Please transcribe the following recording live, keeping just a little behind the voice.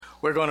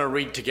We're going to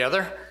read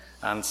together,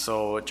 and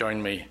so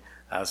join me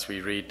as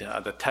we read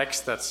the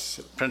text that's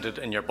printed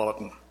in your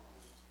bulletin.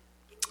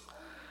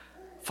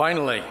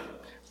 Finally,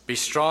 be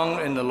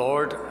strong in the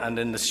Lord and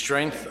in the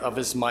strength of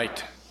his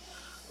might.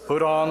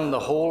 Put on the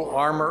whole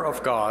armor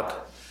of God,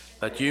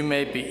 that you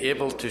may be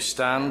able to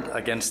stand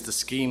against the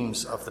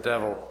schemes of the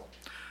devil.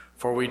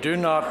 For we do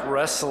not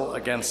wrestle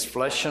against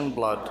flesh and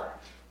blood,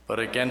 but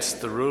against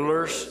the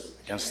rulers,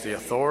 against the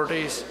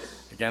authorities,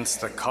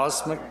 against the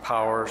cosmic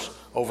powers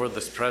over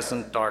this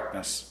present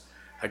darkness,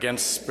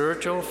 against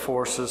spiritual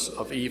forces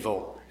of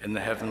evil in the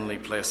heavenly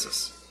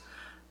places.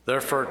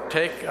 Therefore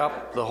take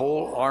up the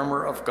whole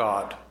armor of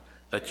God,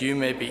 that you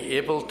may be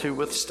able to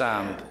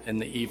withstand in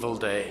the evil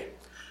day,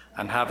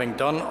 and having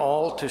done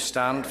all to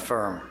stand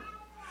firm.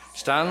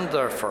 Stand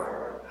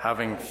therefore,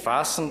 having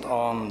fastened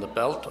on the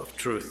belt of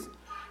truth,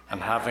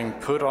 and having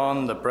put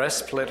on the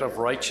breastplate of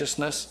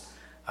righteousness,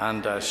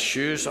 and as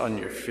shoes on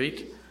your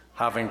feet,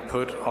 having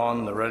put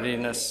on the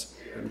readiness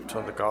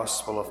to the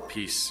gospel of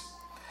peace.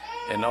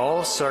 In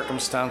all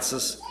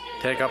circumstances,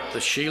 take up the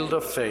shield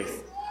of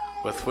faith,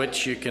 with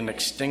which you can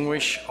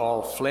extinguish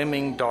all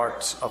flaming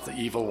darts of the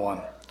evil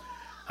one,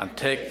 and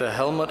take the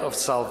helmet of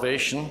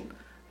salvation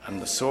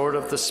and the sword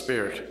of the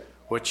Spirit,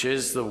 which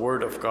is the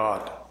word of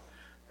God,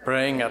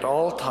 praying at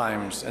all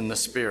times in the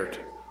Spirit,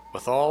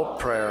 with all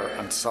prayer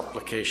and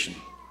supplication.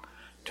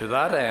 To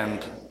that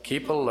end,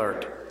 keep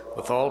alert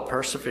with all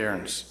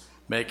perseverance,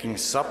 making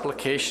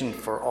supplication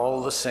for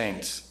all the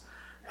saints,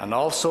 and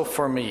also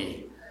for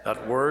me,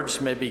 that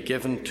words may be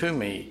given to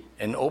me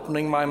in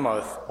opening my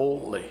mouth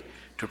boldly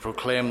to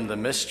proclaim the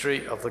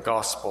mystery of the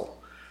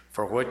gospel,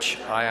 for which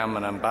I am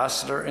an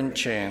ambassador in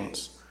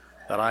chains,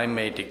 that I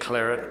may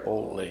declare it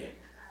boldly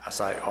as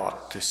I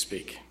ought to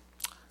speak.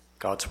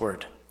 God's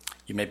word.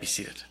 You may be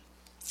seated.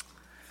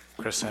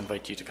 Chris, I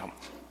invite you to come.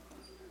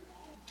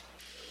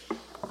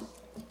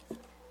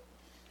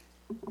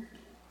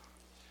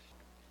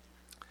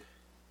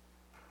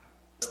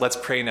 Let's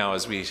pray now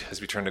as we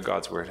turn to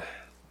God's word.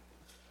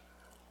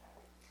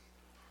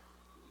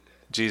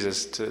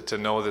 Jesus, to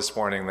know this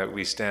morning that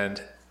we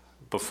stand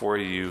before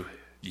you,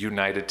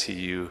 united to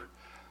you,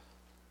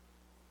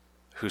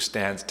 who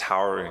stands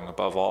towering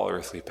above all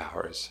earthly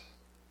powers.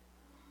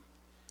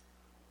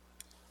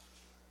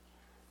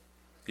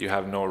 You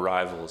have no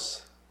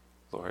rivals,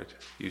 Lord.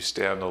 You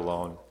stand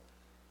alone.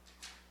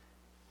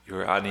 You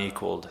are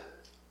unequaled,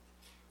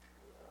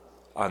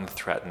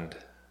 unthreatened,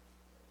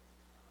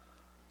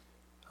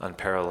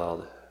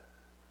 unparalleled.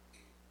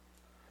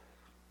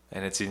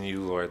 And it's in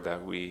you, Lord,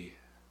 that we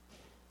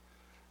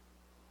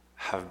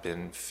have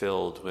been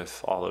filled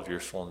with all of your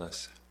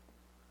fullness.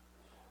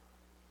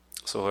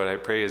 So, Lord, I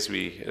pray as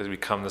we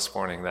come this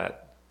morning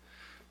that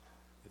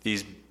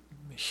these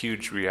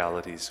huge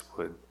realities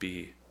would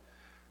be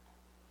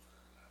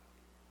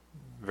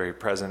very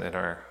present in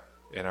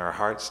our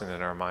hearts and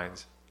in our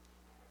minds.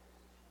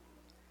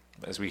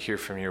 As we hear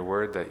from your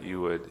word, that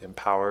you would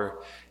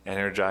empower,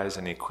 energize,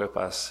 and equip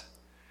us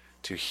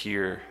to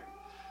hear,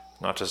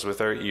 not just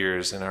with our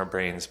ears and our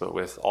brains, but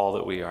with all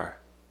that we are.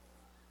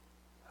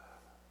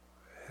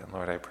 And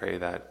Lord, I pray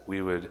that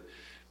we would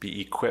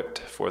be equipped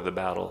for the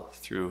battle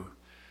through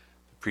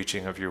the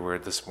preaching of your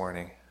word this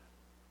morning.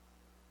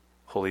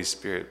 Holy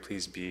Spirit,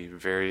 please be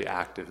very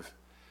active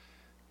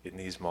in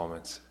these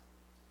moments.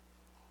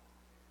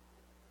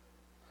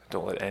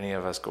 Don't let any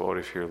of us go out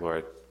of here,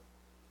 Lord,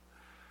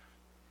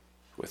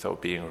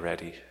 without being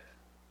ready.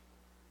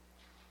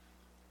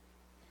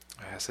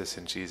 I ask this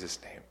in Jesus'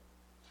 name.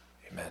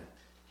 Amen.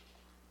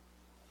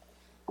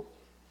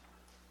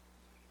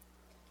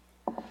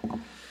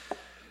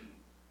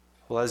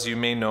 Well, as you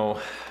may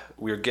know,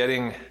 we're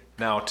getting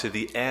now to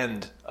the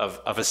end of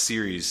a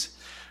series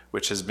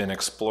which has been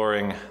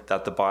exploring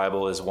that the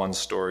Bible is one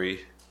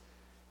story,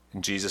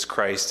 and Jesus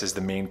Christ is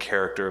the main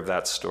character of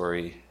that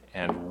story,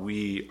 and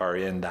we are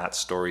in that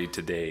story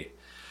today.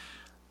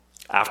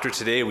 After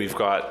today, we've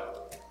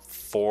got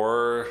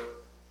 4,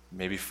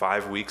 maybe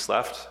 5 weeks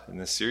left in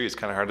this series.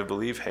 Kind of hard to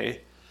believe,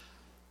 hey?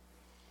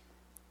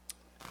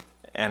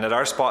 And at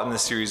our spot in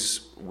this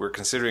series, we're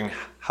considering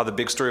how the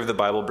big story of the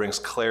Bible brings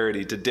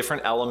clarity to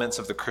different elements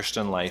of the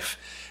Christian life,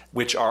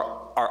 which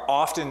are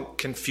often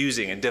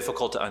confusing and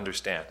difficult to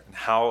understand, and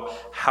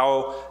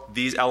how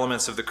these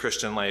elements of the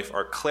Christian life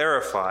are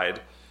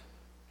clarified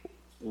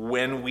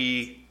when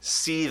we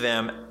see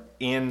them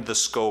in the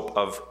scope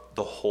of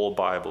the whole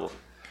Bible.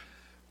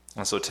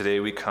 And so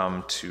today we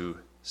come to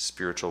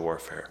spiritual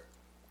warfare.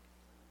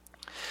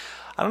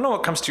 I don't know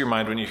what comes to your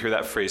mind when you hear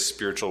that phrase,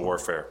 spiritual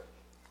warfare.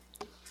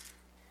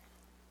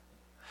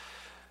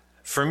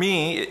 For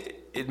me,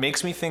 it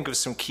makes me think of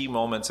some key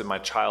moments in my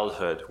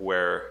childhood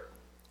where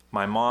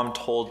my mom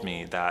told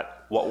me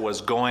that what was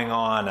going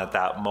on at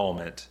that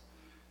moment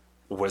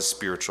was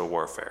spiritual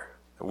warfare.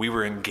 We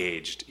were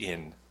engaged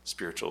in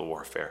spiritual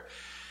warfare.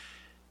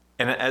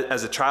 And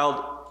as a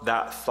child,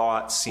 that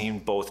thought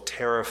seemed both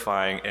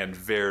terrifying and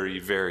very,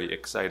 very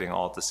exciting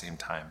all at the same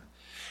time.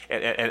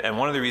 And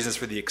one of the reasons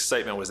for the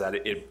excitement was that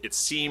it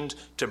seemed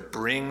to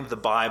bring the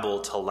Bible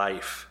to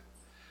life.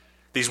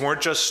 These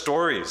weren't just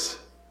stories.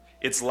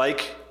 It's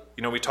like,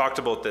 we talked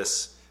about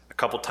this a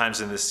couple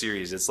times in this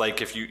series. It's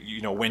like if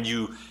when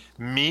you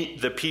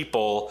meet the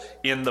people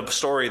in the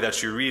story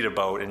that you read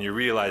about and you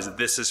realize that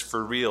this is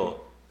for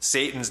real.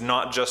 Satan's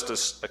not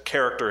just a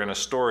character in a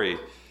story.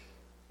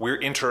 We're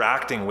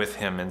interacting with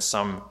him in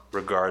some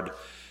regard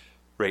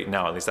right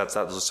now. At least those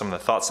are some of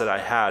the thoughts that I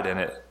had,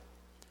 and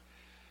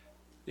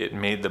it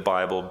made the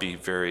Bible be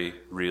very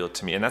real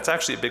to me. And that's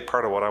actually a big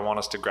part of what I want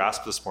us to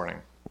grasp this morning.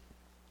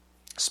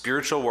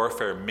 Spiritual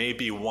warfare may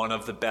be one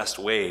of the best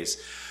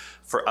ways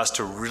for us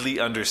to really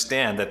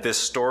understand that this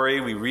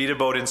story we read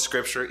about in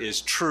Scripture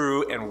is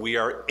true, and we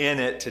are in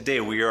it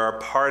today. We are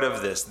a part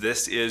of this.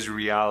 This is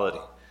reality.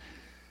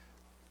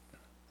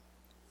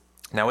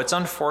 Now, it's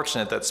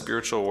unfortunate that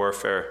spiritual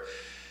warfare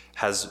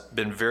has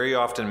been very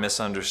often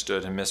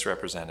misunderstood and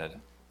misrepresented.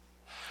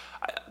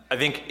 I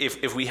think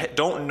if we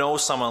don't know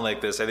someone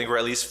like this, I think we're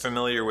at least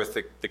familiar with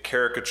the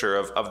caricature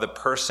of the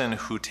person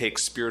who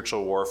takes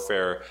spiritual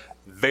warfare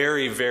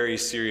very, very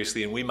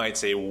seriously, and we might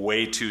say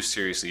way too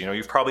seriously.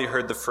 You've probably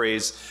heard the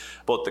phrase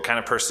about the kind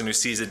of person who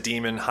sees a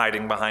demon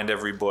hiding behind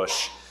every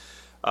bush.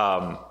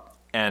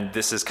 And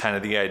this is kind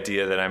of the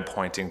idea that I'm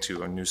pointing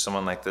to. I knew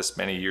someone like this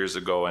many years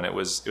ago, and it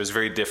was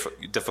very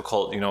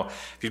difficult.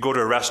 If you go to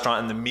a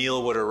restaurant and the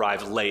meal would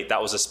arrive late,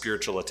 that was a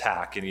spiritual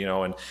attack,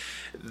 and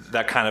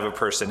that kind of a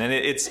person. And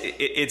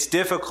it's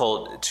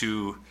difficult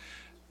to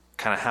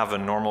kind of have a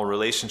normal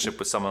relationship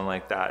with someone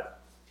like that.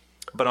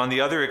 But on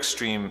the other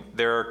extreme,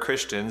 there are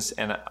Christians,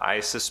 and I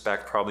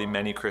suspect probably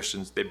many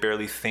Christians, they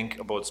barely think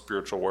about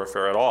spiritual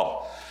warfare at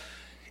all.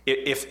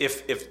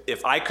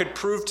 If I could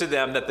prove to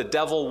them that the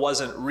devil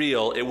wasn't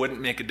real, it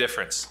wouldn't make a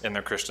difference in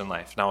their Christian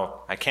life.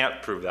 Now, I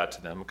can't prove that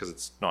to them because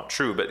it's not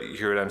true, but you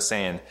hear what I'm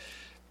saying.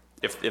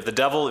 If you took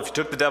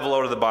the devil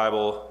out of the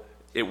Bible,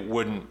 it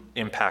wouldn't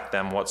impact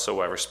them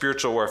whatsoever.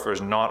 Spiritual warfare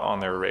is not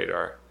on their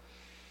radar.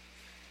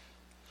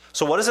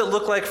 So what does it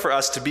look like for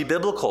us to be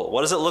biblical? What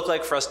does it look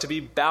like for us to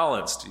be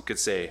balanced, you could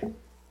say?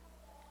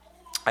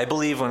 I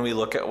believe when we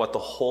look at what the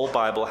whole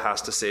Bible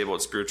has to say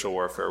about spiritual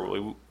warfare,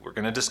 we're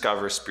going to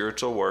discover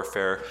spiritual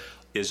warfare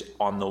is,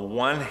 on the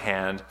one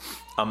hand,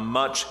 a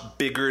much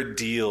bigger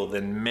deal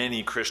than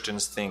many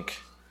Christians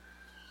think.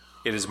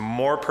 It is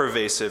more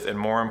pervasive and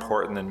more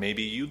important than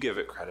maybe you give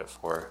it credit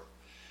for.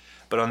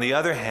 But on the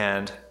other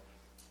hand,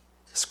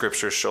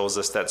 Scripture shows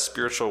us that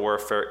spiritual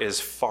warfare is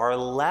far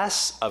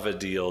less of a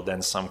deal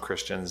than some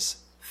Christians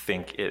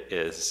think it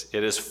is.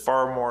 It is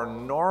far more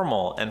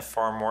normal and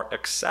far more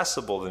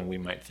accessible than we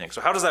might think. So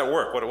how does that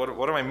work? What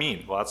do I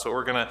mean? Well, that's what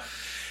we're going to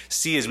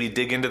see as we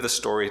dig into the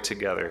story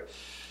together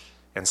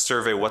and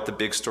survey what the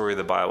big story of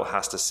the Bible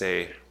has to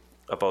say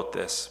about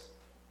this.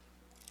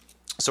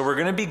 So we're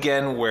going to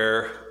begin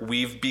where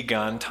we've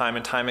begun time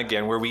and time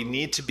again, where we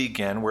need to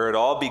begin, where it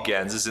all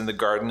begins, is in the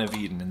Garden of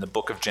Eden, in the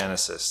book of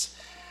Genesis.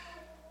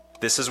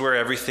 This is where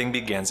everything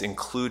begins,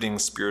 including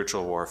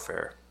spiritual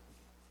warfare.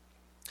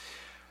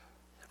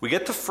 We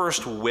get the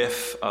first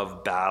whiff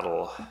of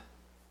battle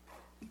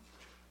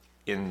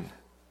in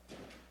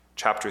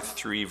chapter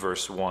 3,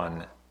 verse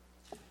 1.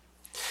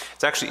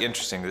 It's actually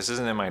interesting. This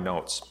isn't in my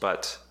notes,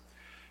 but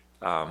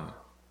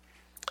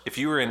if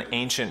you were an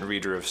ancient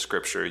reader of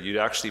Scripture, you'd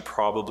actually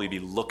probably be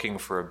looking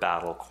for a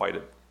battle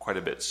quite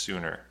a bit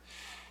sooner.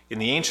 In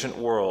the ancient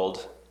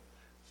world,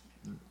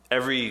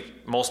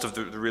 most of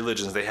the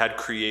religions, they had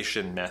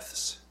creation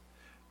myths.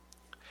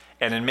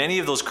 And in many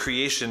of those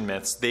creation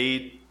myths,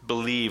 they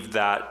believed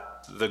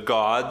that the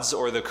gods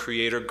or the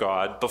creator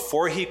God,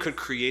 before he could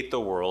create the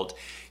world,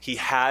 he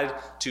had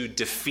to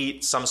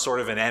defeat some sort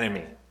of an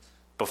enemy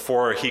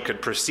before he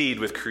could proceed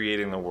with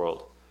creating the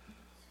world.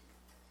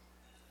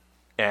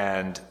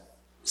 And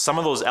some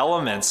of those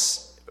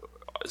elements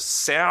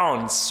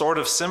sound sort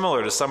of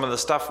similar to some of the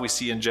stuff we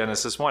see in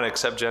Genesis 1,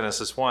 except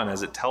Genesis 1,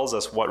 as it tells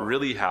us what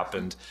really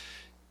happened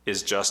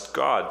is just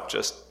God,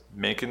 just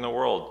making the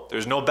world.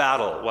 There's no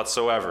battle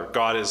whatsoever.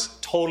 God is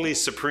totally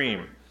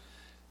supreme.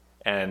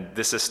 And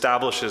this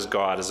establishes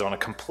God as on a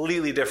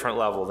completely different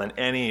level than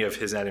any of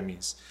his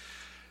enemies.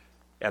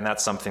 And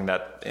that's something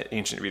that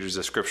ancient readers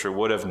of Scripture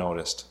would have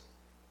noticed.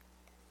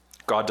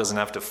 God doesn't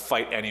have to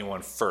fight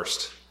anyone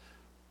first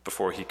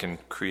before he can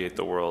create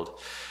the world.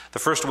 The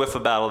first whiff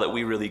of battle that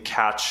we really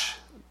catch,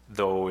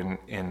 though,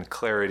 in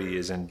clarity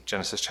is in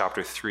Genesis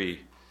chapter 3.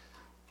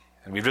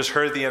 And we've just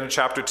heard at the end of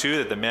chapter 2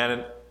 that the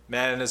man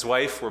and his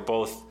wife were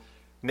both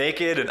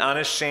naked and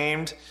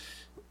unashamed.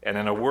 And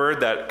in a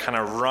word that kind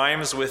of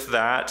rhymes with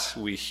that,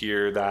 we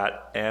hear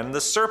that, and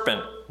the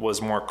serpent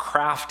was more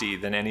crafty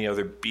than any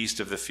other beast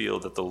of the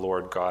field that the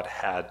Lord God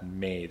had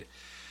made.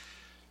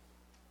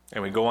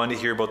 And we go on to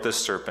hear about this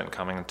serpent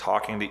coming and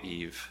talking to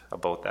Eve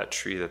about that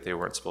tree that they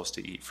weren't supposed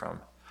to eat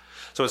from.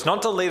 So it's not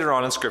until later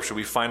on in Scripture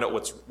we find out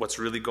what's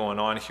really going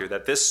on here,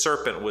 that this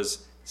serpent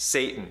was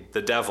Satan,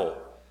 the devil.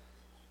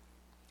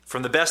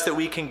 From the best that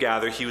we can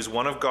gather, he was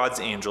one of God's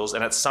angels,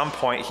 and at some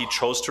point he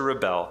chose to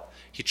rebel.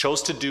 He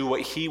chose to do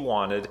what he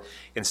wanted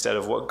instead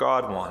of what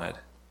God wanted.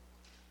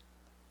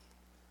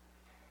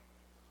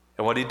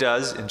 And what he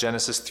does in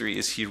Genesis 3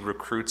 is he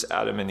recruits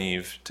Adam and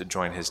Eve to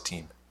join his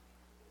team.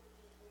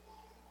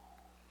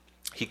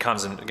 He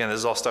comes, and again, this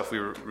is all stuff we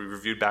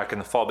reviewed back in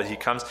the fall, but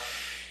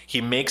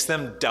he makes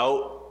them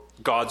doubt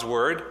God's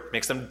word,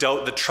 makes them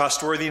doubt the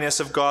trustworthiness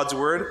of God's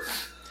word,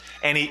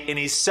 and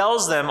he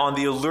sells them on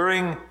the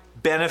alluring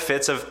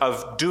benefits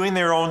of doing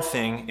their own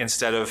thing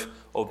instead of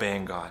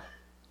obeying God.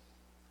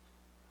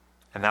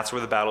 And that's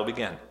where the battle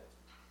began.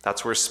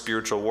 That's where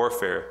spiritual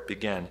warfare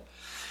began.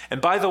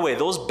 And by the way,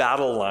 those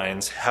battle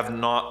lines have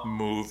not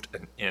moved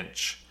an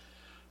inch.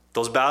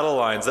 Those battle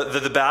lines,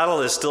 the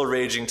battle is still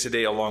raging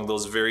today along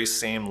those very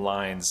same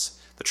lines.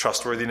 The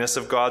trustworthiness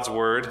of God's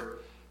word,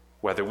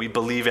 whether we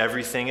believe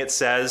everything it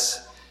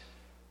says,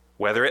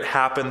 whether it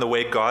happened the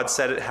way God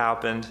said it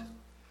happened,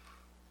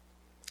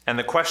 and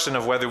the question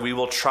of whether we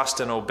will trust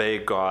and obey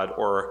God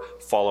or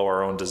follow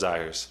our own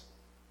desires.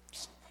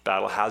 This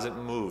battle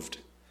hasn't moved.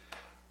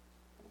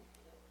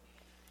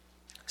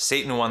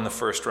 Satan won the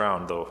first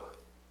round, though.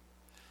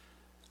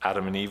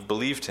 Adam and Eve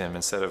believed him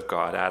instead of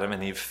God. Adam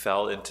and Eve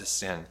fell into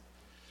sin.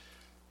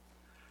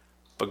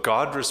 But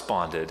God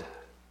responded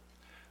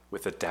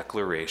with a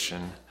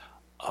declaration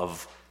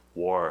of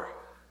war.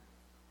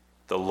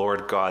 The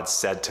Lord God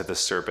said to the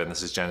serpent,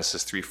 this is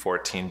Genesis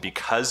 3:14,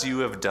 because you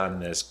have done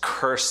this,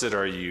 cursed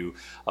are you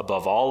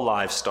above all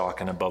livestock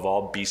and above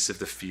all beasts of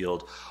the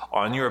field.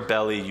 On your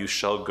belly you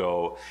shall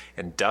go,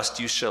 and dust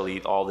you shall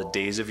eat all the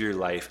days of your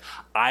life.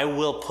 I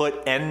will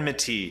put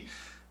enmity,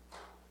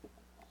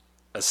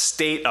 a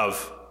state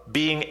of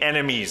being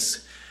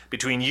enemies,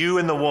 between you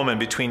and the woman,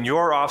 between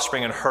your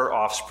offspring and her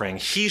offspring.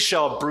 He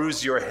shall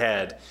bruise your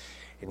head,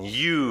 and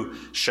you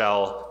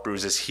shall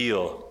bruise his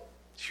heel.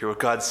 You hear what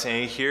God's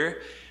saying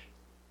here?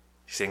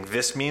 He's saying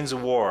this means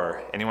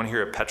war. Anyone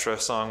hear a Petra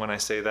song when I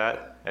say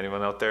that?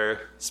 Anyone out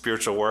there?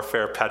 Spiritual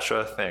warfare,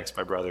 Petra? Thanks,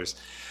 my brothers.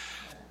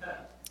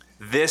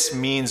 This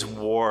means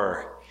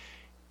war,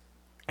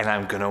 and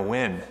I'm going to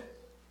win.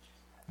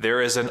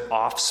 There is an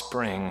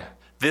offspring.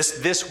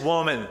 This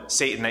woman,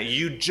 Satan, that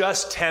you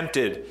just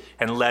tempted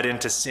and led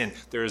into sin,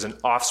 there is an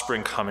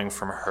offspring coming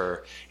from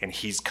her, and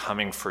he's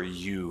coming for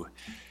you.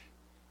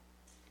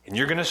 And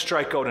you're going to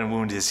strike out and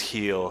wound his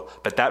heel,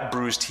 but that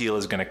bruised heel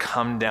is going to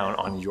come down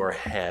on your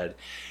head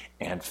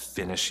and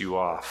finish you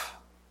off.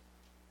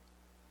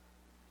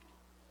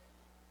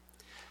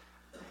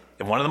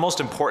 And one of the most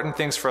important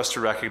things for us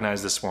to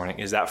recognize this morning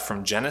is that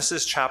from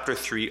Genesis chapter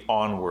 3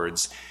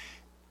 onwards,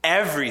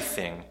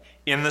 everything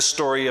in the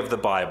story of the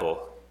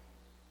Bible,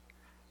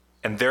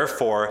 and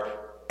therefore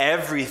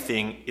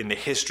everything in the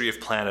history of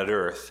planet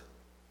Earth,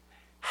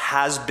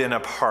 has been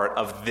a part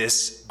of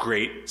this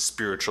great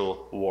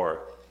spiritual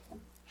war.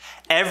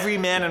 Every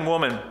man and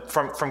woman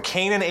from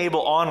Cain and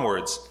Abel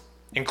onwards,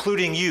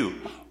 including you,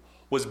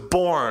 was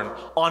born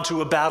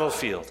onto a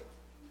battlefield.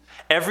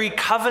 Every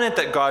covenant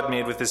that God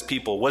made with his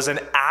people was an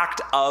act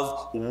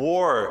of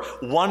war,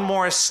 one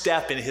more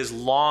step in his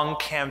long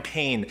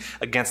campaign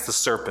against the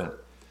serpent.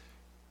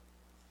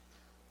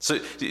 So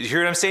you hear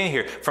what I'm saying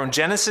here? From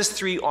Genesis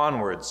 3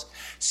 onwards,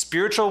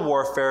 spiritual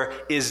warfare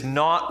is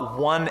not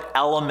one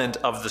element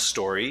of the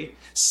story.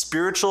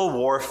 Spiritual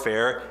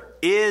warfare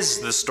is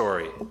the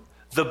story.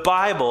 The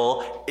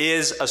Bible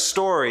is a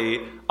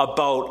story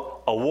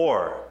about a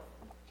war.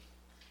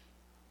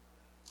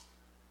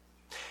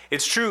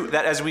 It's true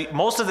that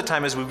most of the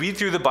time as we read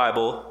through the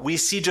Bible, we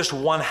see just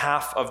one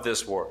half of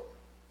this war.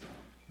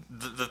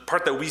 The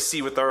part that we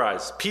see with our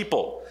eyes.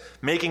 People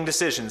making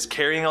decisions,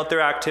 carrying out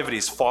their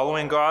activities,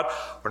 following God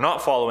or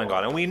not following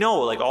God. And we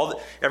know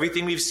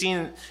everything we've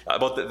seen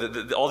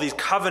about all these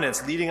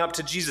covenants leading up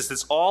to Jesus,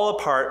 it's all a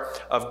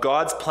part of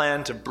God's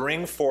plan to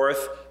bring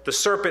forth the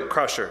serpent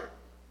crusher.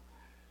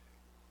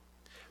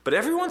 But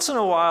every once in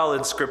a while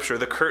in Scripture,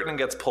 the curtain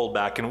gets pulled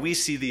back and we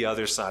see the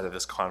other side of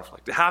this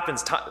conflict. It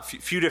happens a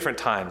few different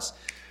times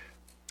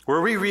where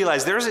we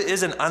realize there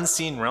is an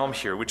unseen realm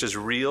here which is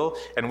real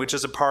and which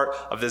is a part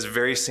of this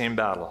very same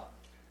battle.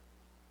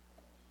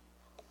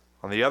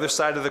 On the other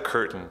side of the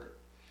curtain,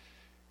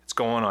 it's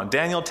going on.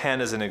 Daniel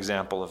 10 is an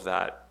example of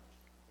that.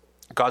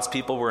 God's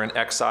people were in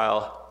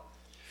exile.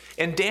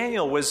 And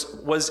Daniel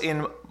was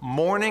in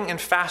mourning and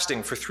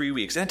fasting for 3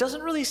 weeks. And it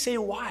doesn't really say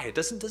why. It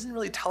doesn't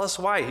really tell us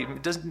why.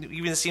 It doesn't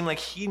even seem like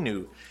he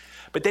knew.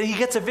 But then he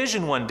gets a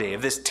vision one day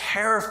of this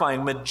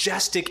terrifying,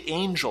 majestic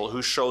angel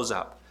who shows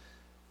up.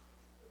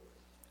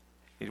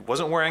 He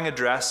wasn't wearing a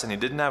dress and he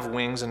didn't have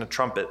wings and a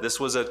trumpet. This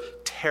was a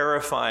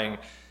terrifying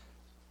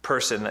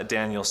person that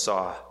Daniel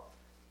saw.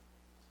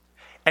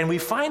 And we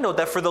find out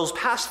that for those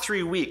past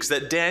 3 weeks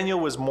that Daniel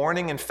was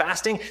mourning and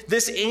fasting,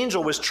 this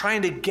angel was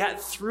trying to get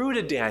through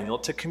to Daniel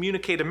to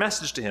communicate a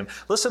message to him.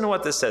 Listen to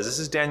what this says. This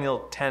is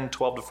Daniel 10,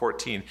 12 to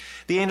 14.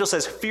 The angel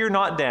says, "Fear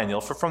not,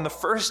 Daniel, for from the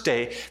first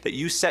day that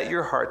you set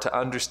your heart to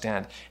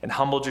understand and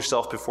humbled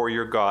yourself before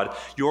your God,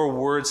 your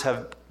words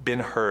have been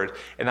heard,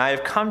 and I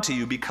have come to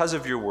you because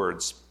of your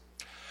words.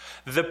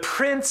 The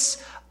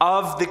prince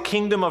of the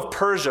kingdom of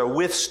Persia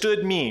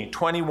withstood me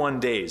 21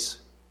 days.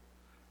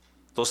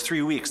 Those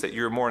 3 weeks that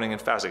you're mourning and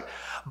fasting.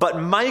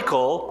 But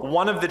Michael,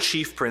 one of the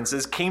chief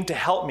princes, came to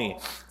help me,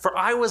 for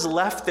I was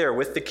left there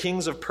with the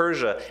kings of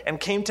Persia and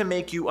came to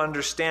make you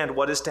understand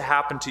what is to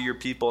happen to your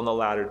people in the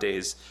latter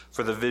days,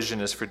 for the vision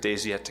is for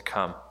days yet to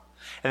come.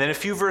 And then a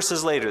few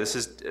verses later, this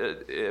is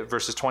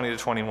verses 20 to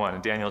 21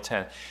 in Daniel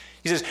 10.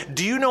 He says,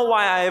 do you know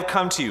why I have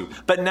come to you?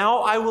 But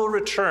now I will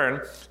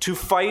return to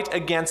fight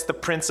against the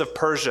prince of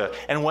Persia.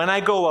 And when I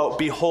go out,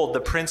 behold,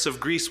 the prince of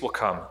Greece will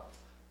come.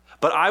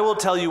 But I will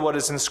tell you what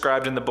is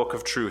inscribed in the book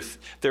of truth.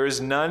 There is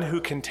none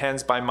who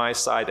contends by my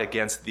side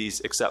against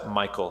these except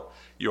Michael,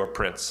 your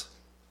prince.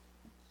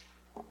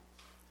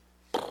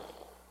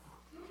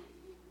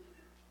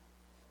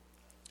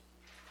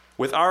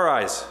 With our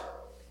eyes,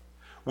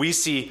 we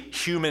see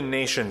human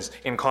nations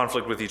in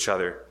conflict with each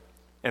other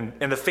and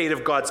the fate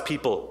of God's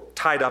people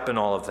tied up in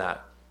all of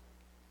that.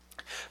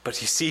 But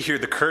you see here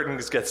the curtain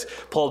gets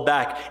pulled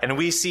back, and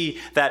we see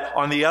that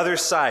on the other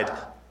side,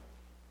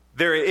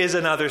 there is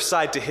another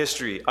side to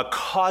history, a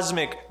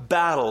cosmic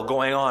battle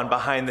going on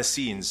behind the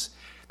scenes.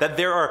 That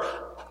there are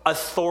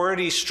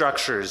authority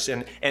structures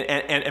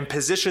and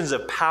positions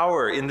of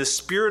power in the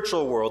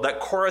spiritual world that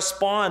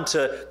correspond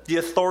to the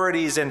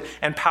authorities and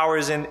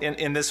powers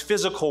in this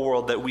physical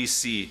world that we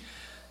see.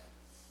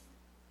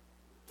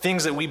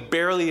 Things that we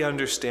barely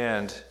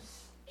understand.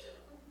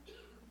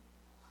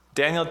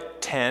 Daniel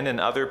 10 and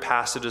other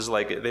passages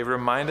like it, they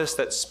remind us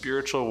that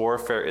spiritual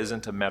warfare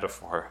isn't a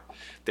metaphor.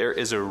 There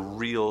is a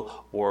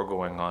real war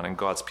going on, and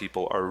God's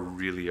people are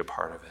really a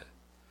part of it.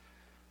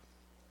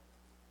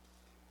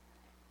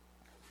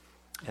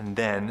 And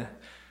then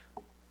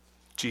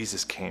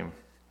Jesus came.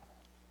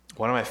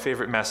 One of my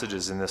favorite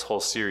messages in this whole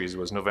series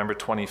was November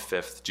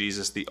 25th,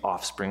 Jesus, the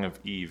offspring of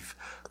Eve.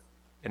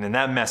 And in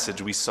that message,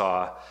 we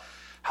saw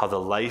how the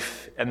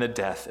life and the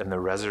death and the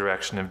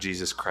resurrection of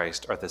Jesus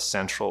Christ are the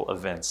central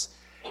events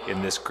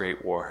in this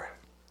great war.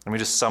 Let me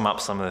just sum up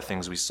some of the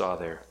things we saw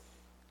there.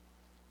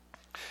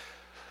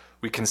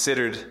 We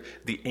considered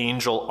the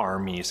angel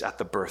armies at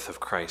the birth of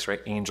Christ,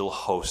 right? Angel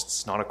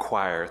hosts, not a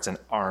choir, it's an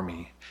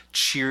army,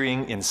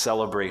 cheering in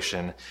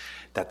celebration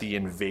that the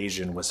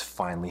invasion was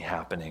finally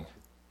happening.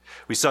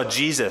 We saw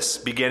Jesus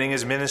beginning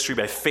his ministry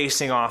by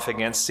facing off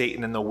against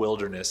Satan in the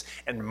wilderness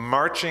and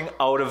marching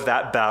out of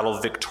that battle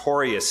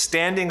victorious,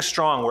 standing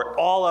strong where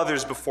all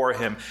others before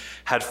him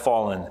had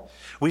fallen.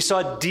 We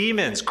saw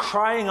demons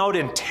crying out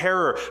in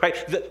terror, right?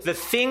 The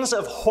things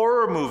of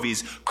horror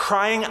movies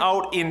crying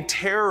out in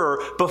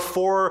terror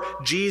before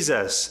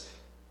Jesus,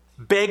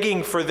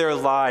 begging for their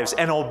lives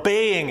and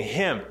obeying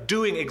him,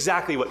 doing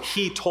exactly what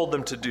he told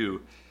them to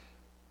do.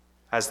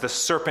 As the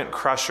serpent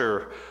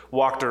crusher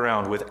walked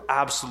around with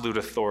absolute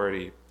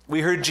authority.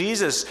 We heard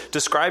Jesus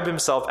describe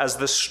himself as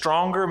the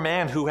stronger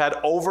man who had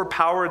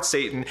overpowered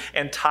Satan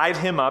and tied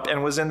him up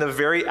and was in the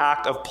very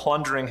act of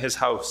plundering his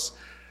house.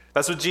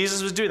 That's what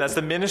Jesus was doing. That's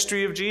the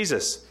ministry of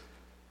Jesus.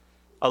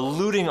 A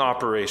looting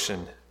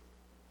operation.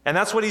 And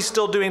that's what he's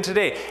still doing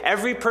today.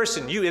 Every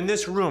person, you in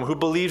this room who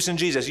believes in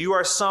Jesus, you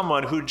are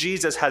someone who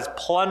Jesus has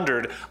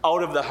plundered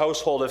out of the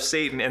household of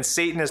Satan, and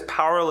Satan is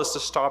powerless to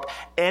stop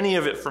any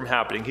of it from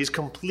happening. He's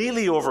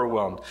completely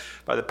overwhelmed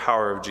by the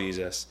power of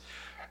Jesus.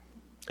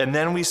 And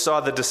then we saw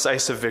the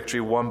decisive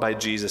victory won by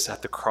Jesus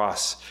at the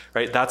cross,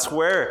 right? That's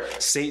where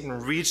Satan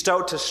reached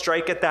out to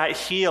strike at that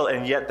heel,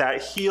 and yet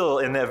that heel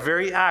in that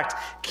very act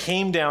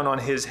came down on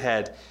his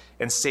head,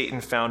 and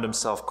Satan found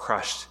himself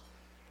crushed.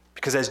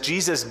 Because as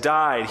Jesus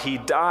died, he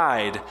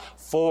died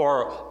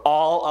for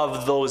all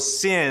of those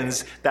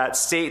sins that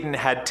Satan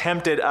had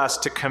tempted us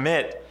to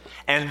commit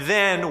and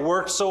then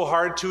worked so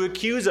hard to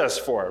accuse us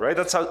for, right?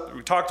 That's how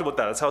we talked about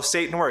that. That's how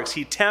Satan works.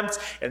 He tempts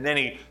and then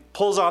he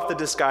pulls off the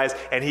disguise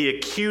and he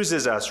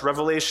accuses us.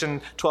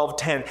 Revelation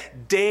 12:10,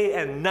 day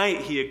and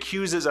night he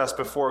accuses us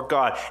before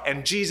God.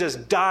 And Jesus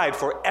died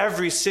for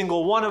every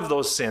single one of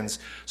those sins.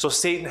 So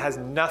Satan has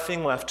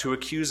nothing left to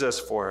accuse us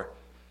for.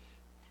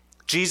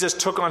 Jesus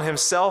took on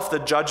himself the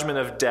judgment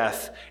of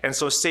death, and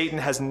so Satan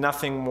has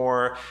nothing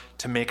more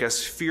to make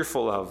us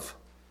fearful of.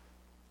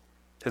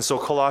 And so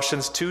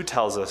Colossians 2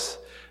 tells us,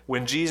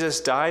 when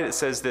Jesus died, it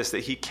says this,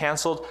 that he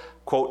canceled,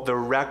 quote, the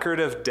record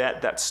of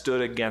debt that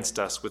stood against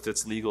us with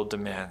its legal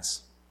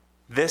demands.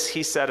 This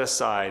he set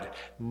aside,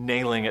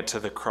 nailing it to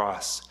the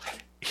cross.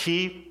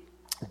 He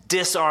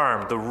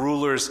disarmed the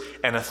rulers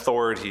and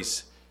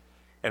authorities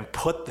and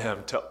put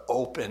them to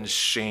open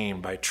shame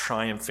by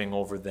triumphing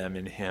over them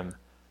in him.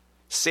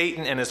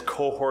 Satan and his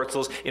cohorts,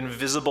 those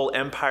invisible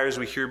empires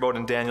we hear about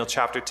in Daniel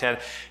chapter 10,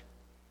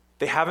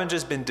 they haven't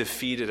just been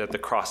defeated at the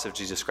cross of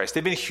Jesus Christ.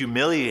 They've been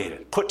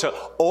humiliated, put to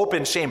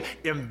open shame,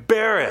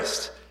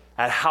 embarrassed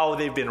at how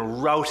they've been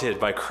routed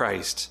by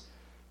Christ.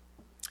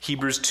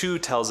 Hebrews 2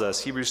 tells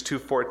us, Hebrews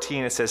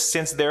 2:14, it says,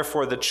 since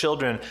therefore the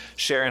children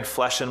share in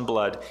flesh and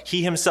blood,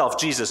 he himself,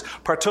 Jesus,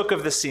 partook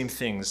of the same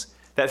things,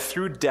 that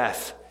through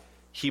death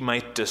he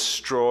might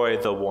destroy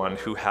the one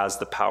who has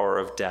the power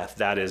of death,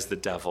 that is the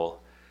devil,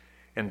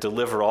 and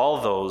deliver all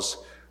those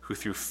who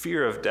through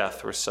fear of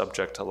death were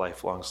subject to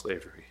lifelong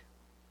slavery.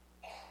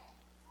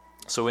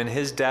 So in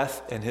his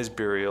death and his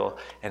burial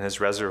and his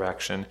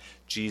resurrection,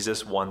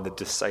 Jesus won the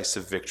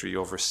decisive victory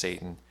over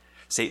Satan.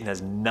 Satan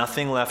has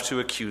nothing left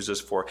to accuse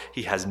us for.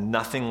 He has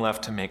nothing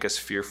left to make us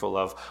fearful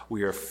of.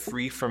 We are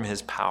free from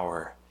his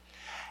power.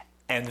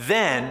 And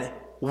then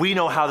we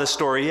know how the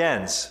story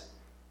ends.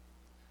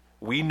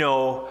 We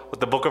know what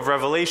the book of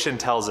Revelation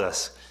tells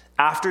us.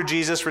 After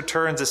Jesus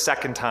returns a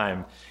second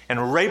time,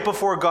 and right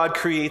before God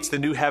creates the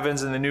new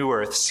heavens and the new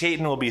earth,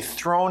 Satan will be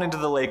thrown into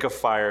the lake of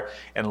fire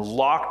and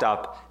locked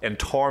up and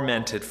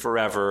tormented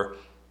forever.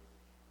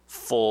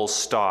 Full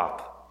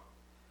stop.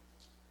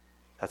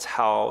 That's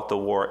how the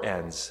war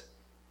ends.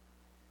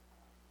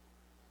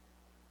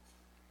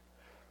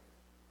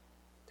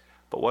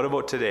 But what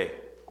about today?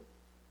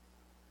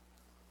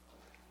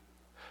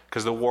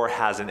 Because the war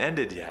hasn't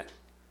ended yet.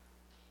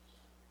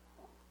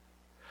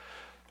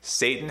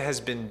 Satan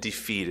has been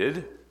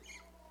defeated,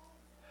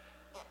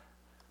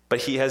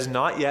 but he has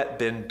not yet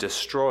been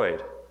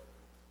destroyed.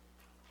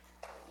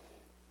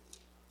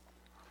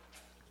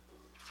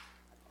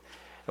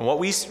 And what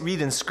we read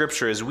in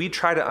Scripture is we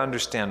try to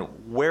understand,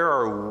 where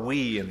are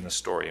we in the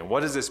story, and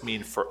what does this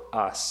mean for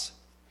us?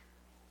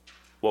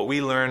 What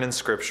we learn in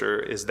Scripture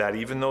is that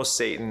even though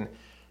Satan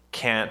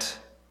can't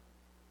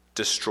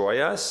destroy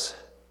us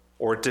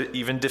or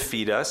even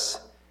defeat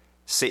us,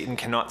 Satan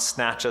cannot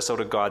snatch us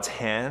out of God's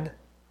hand.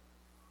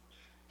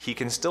 He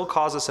can still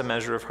cause us a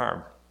measure of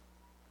harm.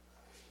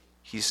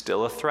 He's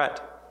still a threat.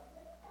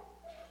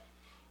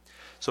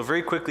 So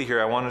very quickly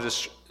here, I wanted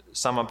to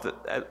sum up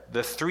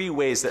the three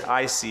ways that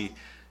I see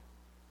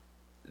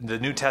the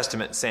New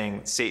Testament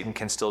saying Satan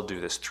can still do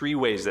this. Three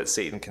ways that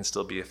Satan can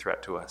still be a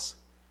threat to us.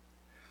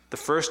 The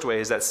first way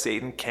is that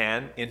Satan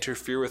can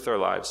interfere with our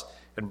lives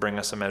and bring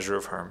us a measure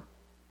of harm.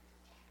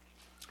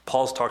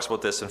 Paul talks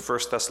about this in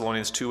 1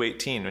 Thessalonians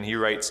 2:18 when he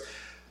writes,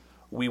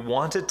 "We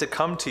wanted to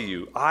come to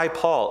you, I,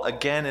 Paul,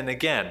 again and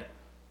again,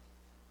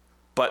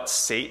 but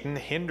Satan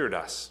hindered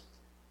us."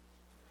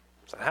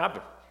 So that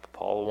happened.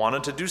 Paul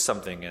wanted to do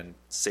something, and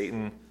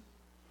Satan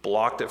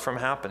blocked it from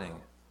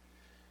happening.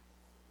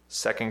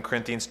 2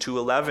 Corinthians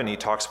 2:11, he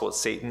talks about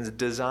Satan's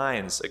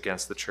designs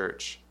against the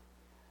church.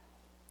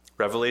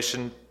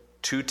 Revelation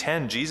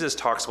 2:10, Jesus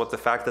talks about the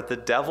fact that the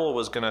devil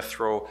was going to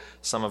throw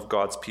some of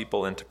God's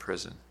people into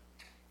prison.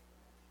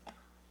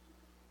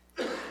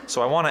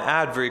 So I want to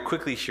add very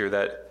quickly here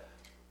that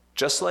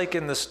just like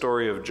in the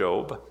story of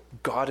Job,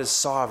 God is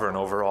sovereign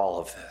over all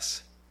of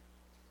this.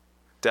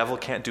 Devil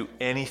can't do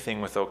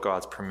anything without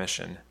God's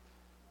permission.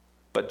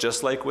 But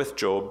just like with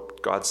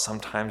Job, God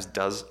sometimes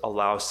does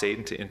allow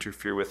Satan to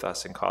interfere with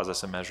us and cause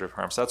us a measure of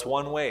harm. So that's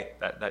one way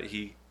that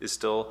he is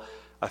still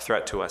a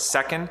threat to us.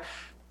 Second,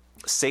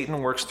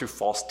 Satan works through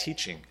false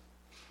teaching.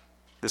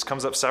 This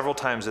comes up several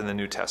times in the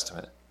New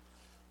Testament.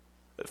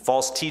 That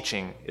false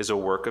teaching is a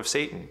work of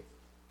Satan.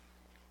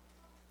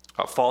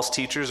 False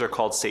teachers are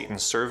called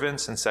Satan's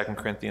servants in 2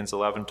 Corinthians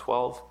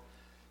 11:12.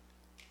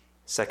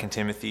 2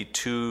 Timothy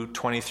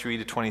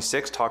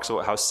 2:23-26 talks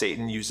about how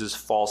Satan uses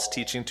false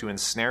teaching to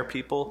ensnare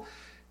people,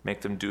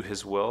 make them do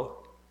his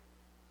will.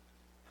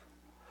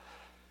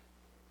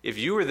 If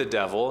you were the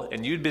devil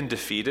and you'd been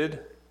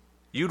defeated,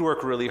 you'd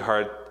work really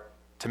hard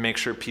to make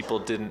sure people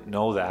didn't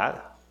know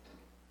that,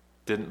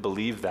 didn't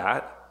believe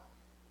that,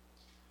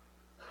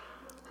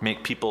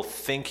 make people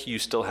think you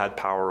still had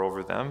power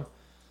over them,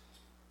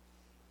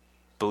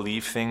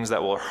 believe things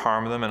that will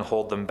harm them and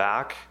hold them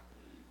back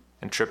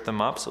and trip them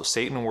up. So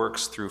Satan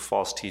works through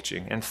false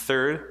teaching. And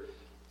third,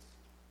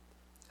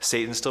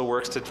 Satan still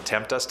works to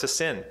tempt us to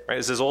sin. Right?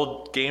 It's this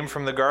old game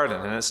from the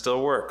garden, and it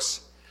still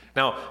works.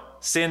 Now,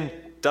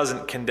 sin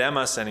doesn't condemn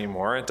us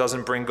anymore. It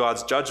doesn't bring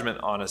God's judgment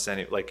on us,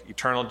 like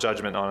eternal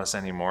judgment on us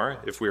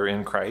anymore if we're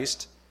in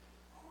Christ.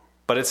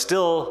 But it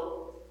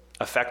still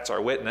affects our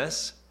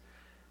witness.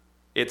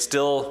 It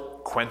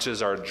still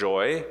quenches our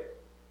joy.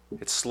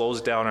 It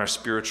slows down our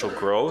spiritual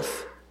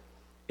growth.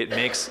 It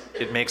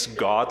makes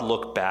God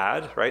look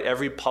bad, right?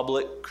 Every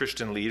public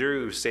Christian leader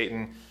who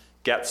Satan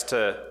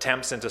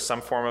tempts into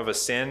some form of a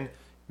sin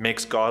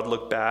makes God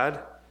look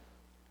bad.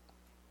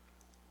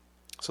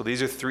 So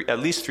these are at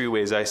least three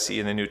ways I see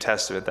in the New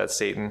Testament that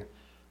Satan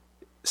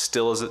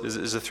still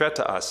is a threat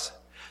to us.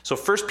 So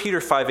 1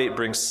 Peter 5:8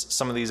 brings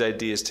some of these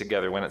ideas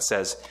together when it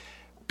says,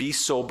 "Be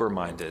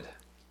sober-minded,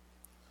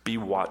 be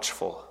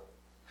watchful.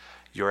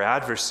 Your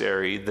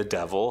adversary, the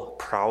devil,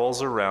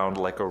 prowls around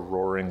like a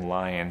roaring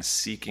lion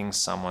seeking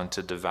someone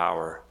to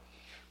devour.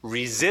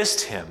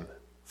 Resist him,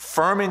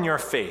 firm in your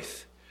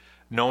faith,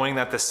 knowing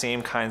that the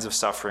same kinds of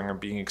suffering are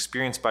being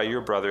experienced by your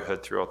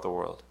brotherhood throughout the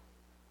world."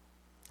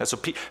 And so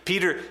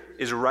Peter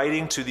is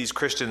writing to these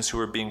Christians who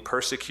are being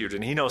persecuted,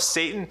 and he knows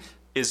Satan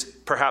is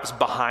perhaps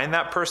behind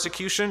that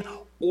persecution,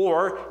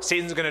 or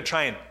Satan's going to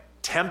try and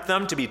tempt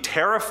them to be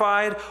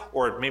terrified,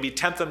 or maybe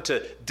tempt them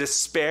to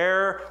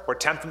despair, or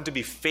tempt them to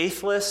be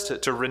faithless,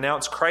 to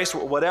renounce Christ,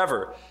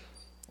 whatever.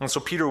 And so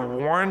Peter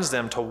warns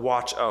them to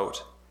watch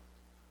out.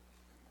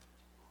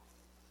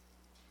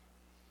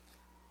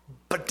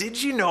 But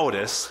did you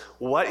notice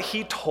what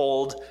he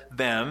told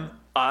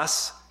them,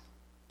 us,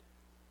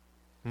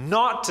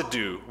 not to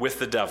do with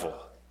the devil.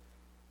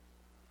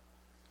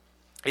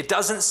 It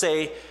doesn't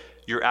say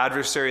your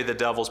adversary, the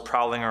devil's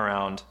prowling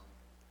around,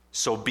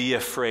 so be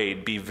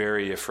afraid, be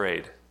very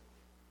afraid.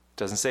 It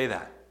doesn't say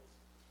that.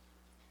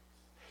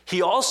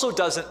 He also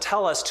doesn't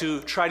tell us to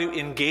try to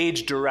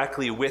engage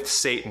directly with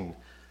Satan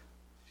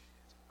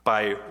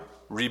by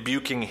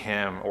rebuking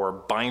him or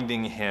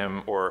binding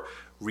him or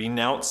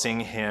renouncing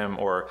him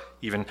or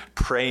even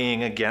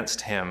praying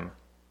against him.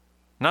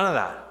 None of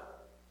that.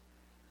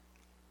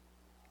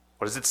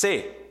 What does it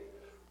say?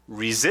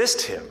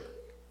 Resist him,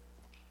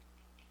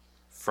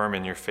 firm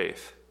in your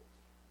faith.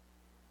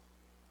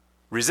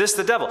 Resist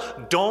the devil.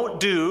 Don't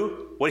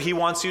do what he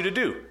wants you to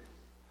do.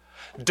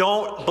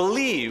 Don't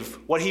believe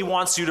what he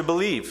wants you to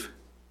believe.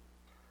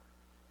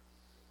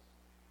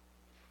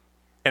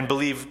 And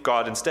believe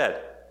God instead.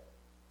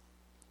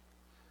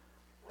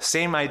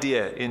 Same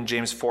idea in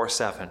James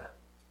 4:7.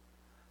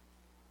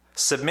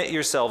 Submit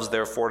yourselves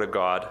therefore to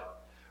God.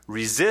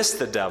 Resist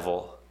the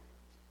devil,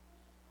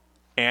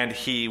 and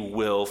he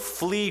will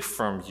flee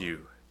from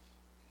you.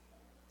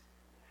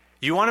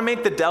 You want to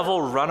make the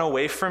devil run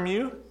away from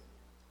you?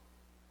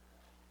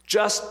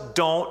 Just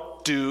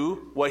don't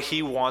do what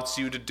he wants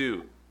you to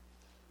do.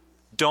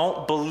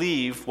 Don't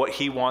believe what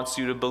he wants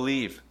you to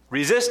believe.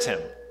 Resist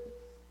him.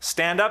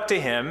 Stand up to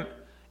him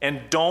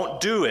and don't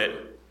do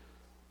it.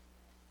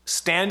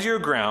 Stand your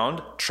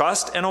ground,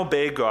 trust and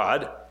obey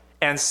God,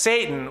 and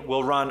Satan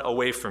will run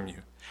away from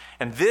you.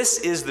 And this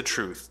is the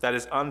truth that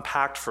is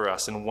unpacked for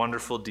us in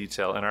wonderful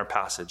detail in our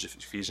passage,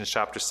 Ephesians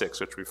chapter 6,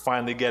 which we're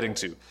finally getting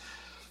to.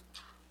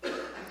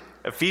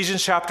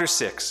 Ephesians chapter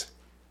 6.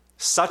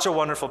 Such a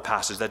wonderful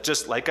passage that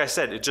just, like I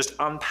said, it just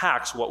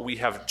unpacks what we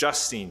have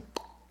just seen.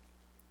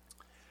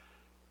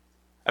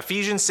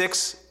 Ephesians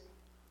 6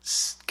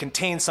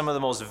 contains some of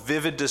the most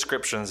vivid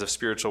descriptions of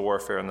spiritual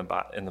warfare in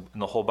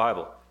the whole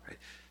Bible. Right?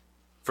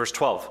 Verse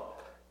 12.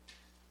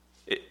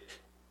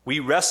 We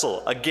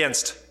wrestle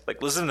against,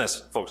 listen to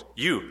this, folks.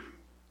 You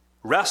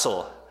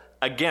wrestle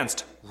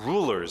against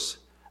rulers,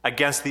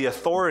 against the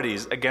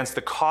authorities, against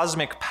the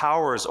cosmic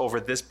powers over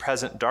this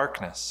present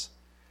darkness,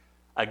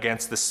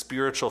 against the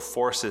spiritual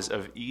forces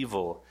of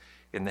evil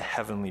in the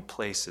heavenly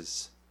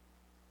places.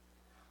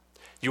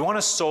 You want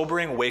a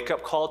sobering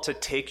wake-up call to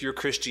take your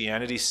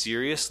Christianity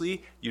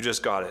seriously? You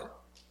just got it.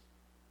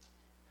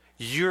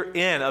 You're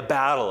in a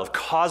battle of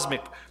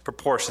cosmic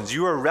proportions.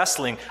 You are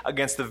wrestling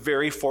against the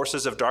very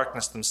forces of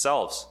darkness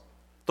themselves.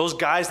 Those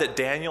guys that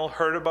Daniel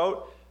heard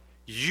about,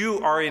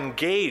 you are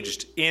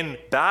engaged in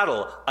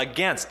battle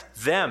against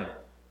them.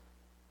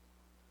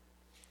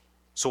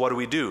 So what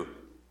do?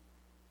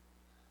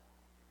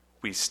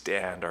 We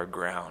stand our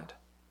ground.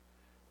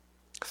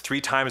 3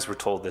 times we're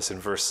told this in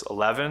verse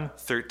 11,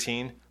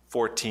 13,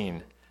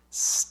 14.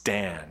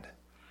 Stand.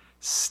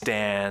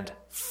 Stand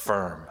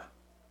firm.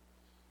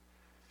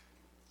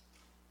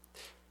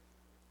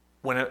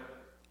 When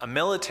a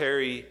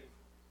military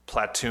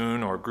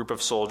platoon or group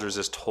of soldiers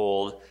is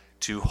told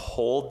to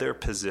hold their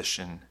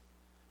position,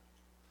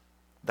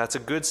 that's a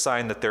good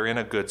sign that they're in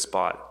a good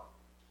spot.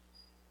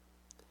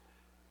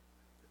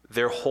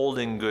 They're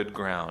holding good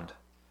ground.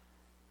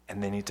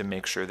 And they need to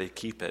make sure they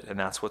keep it. And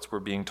that's what we're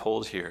being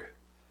told here.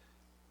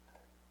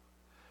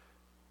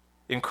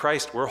 In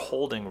Christ, we're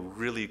holding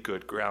really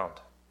good ground.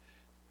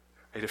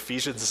 Right?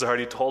 Ephesians has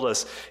already told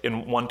us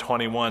in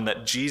 1:21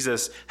 that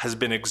Jesus has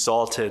been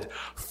exalted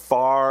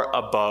far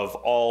above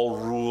all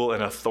rule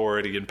and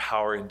authority and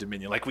power and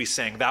dominion. Like we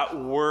sang, that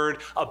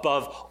word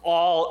above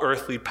all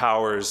earthly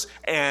powers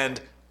and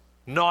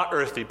not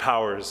earthly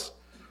powers.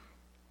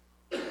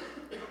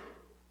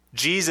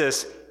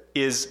 Jesus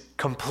is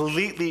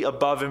completely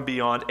above and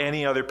beyond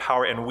any other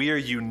power, and we are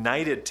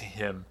united to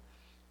him.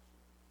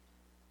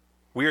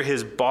 We are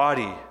his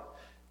body.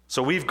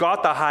 So we've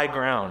got the high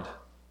ground.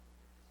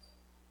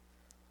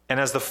 And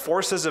as the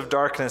forces of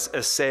darkness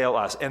assail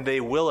us, and they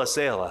will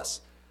assail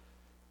us,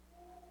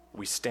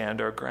 we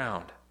stand our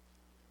ground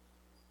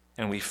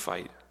and we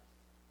fight.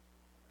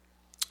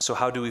 So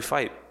how do we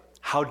fight?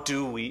 How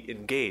do we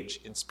engage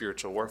in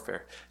spiritual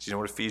warfare? Do you know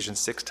what Ephesians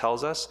 6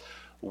 tells us?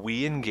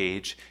 We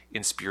engage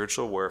in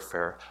spiritual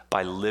warfare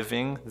by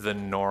living the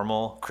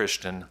normal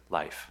Christian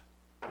life.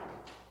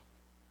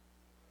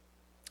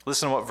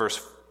 Listen to what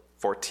verse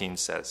 14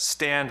 says.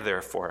 Stand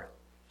therefore,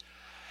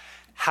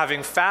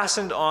 having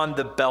fastened on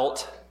the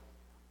belt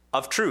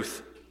of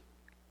truth,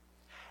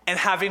 and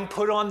having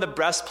put on the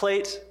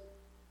breastplate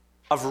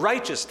of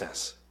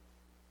righteousness.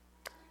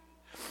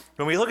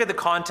 When we look at the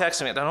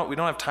context, we don't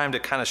have time to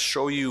kind of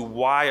show you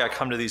why I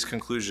come to these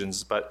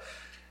conclusions, but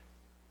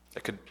I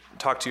could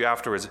talk to you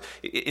afterwards.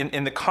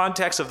 In the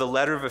context of the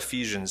letter of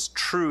Ephesians,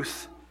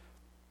 truth,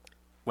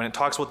 when it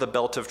talks about the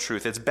belt of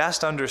truth, it's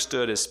best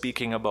understood as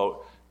speaking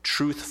about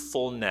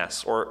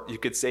truthfulness, or you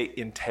could say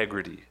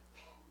integrity.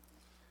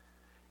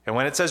 And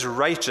when it says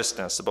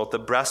righteousness, about the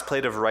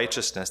breastplate of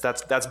righteousness,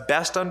 that's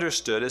best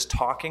understood as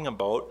talking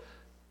about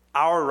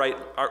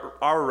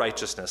our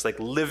righteousness, like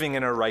living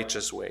in a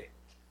righteous way.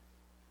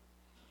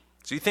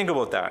 So you think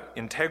about that.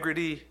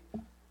 Integrity,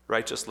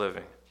 righteous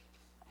living.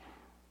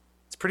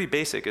 It's pretty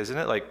basic, isn't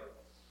it? Like,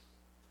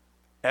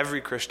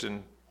 every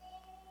Christian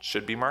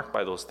should be marked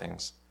by those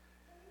things.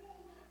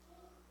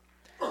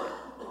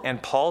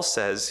 And Paul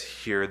says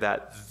here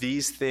that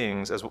these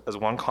things, as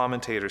one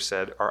commentator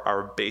said, are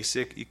our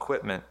basic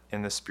equipment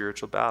in the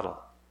spiritual battle.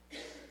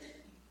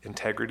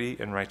 Integrity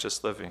and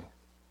righteous living.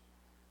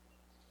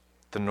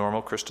 The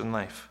normal Christian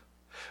life.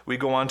 We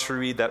go on to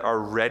read that our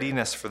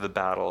readiness for the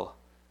battle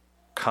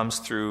comes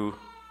through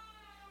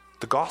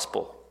the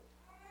gospel.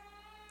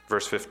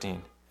 Verse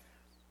 15.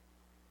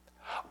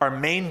 Our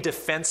main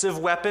defensive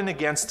weapon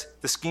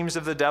against the schemes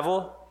of the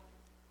devil?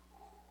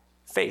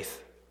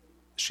 Faith.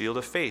 Shield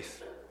of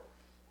faith.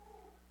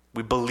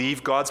 We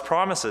believe God's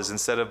promises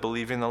instead of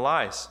believing the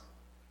lies.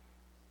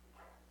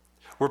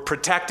 We're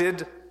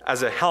protected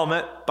as a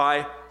helmet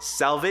by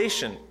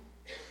salvation.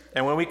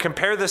 And when we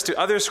compare this to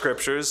other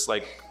scriptures,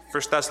 like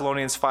 1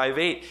 Thessalonians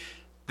 5:8,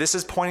 this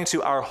is pointing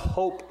to our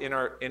hope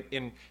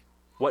in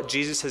what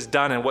Jesus has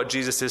done and what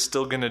Jesus is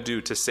still going to do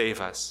to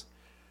save us.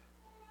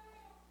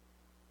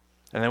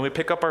 And then we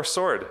pick up our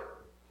sword.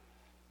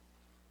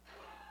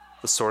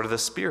 The sword of the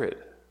Spirit.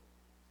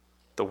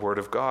 The Word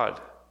of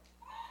God.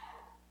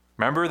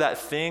 Remember that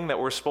thing that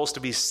we're supposed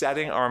to be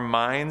setting our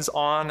minds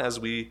on as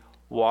we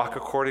walk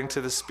according to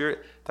the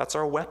Spirit? That's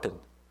our weapon.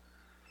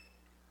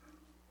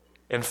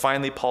 And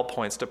finally, Paul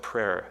points to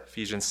prayer,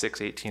 Ephesians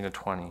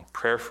 6:18-20.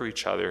 Prayer for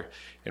each other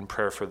and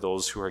prayer for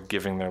those who are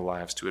giving their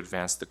lives to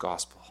advance the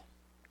gospel.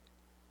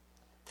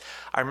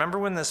 I remember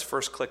when this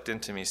first clicked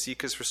into me,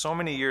 because for so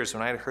many years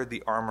when I had heard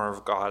the armor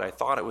of God, I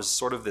thought it was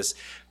sort of this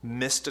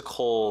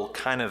mystical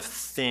kind of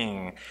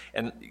thing.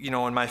 And,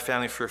 in my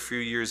family for a few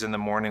years in the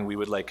morning, we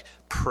would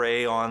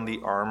pray on the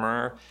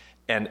armor.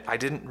 And I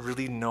didn't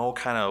really know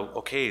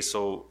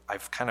so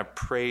I've kind of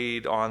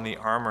prayed on the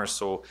armor,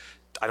 so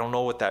I don't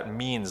know what that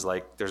means.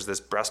 There's this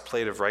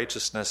breastplate of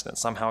righteousness, and it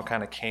somehow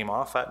kind of came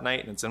off at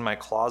night, and it's in my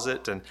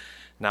closet, and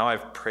now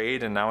I've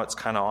prayed, and now it's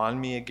kind of on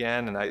me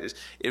again. And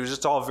it was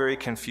just all very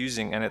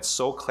confusing, and it's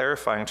so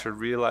clarifying to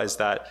realize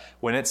that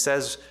when it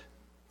says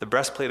the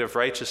breastplate of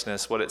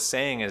righteousness, what it's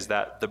saying is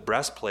that the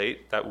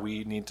breastplate that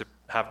we need to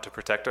have to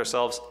protect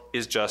ourselves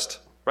is just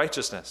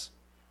righteousness.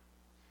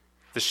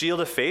 The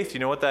shield of faith, you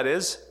know what that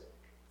is?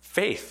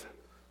 Faith.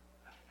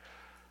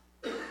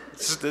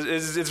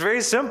 It's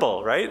very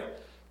simple, right?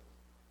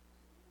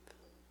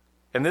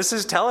 And this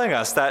is telling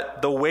us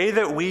that the way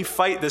that we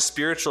fight the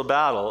spiritual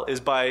battle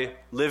is by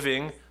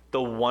living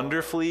the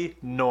wonderfully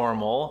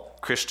normal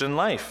Christian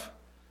life.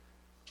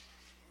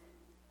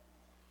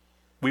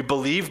 We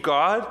believe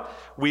God,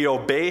 we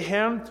obey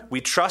Him,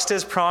 we trust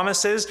His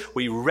promises,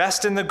 we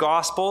rest in the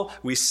gospel,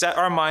 we set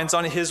our minds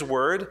on His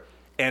word,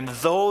 and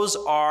those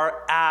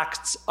are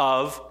acts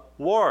of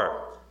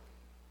war.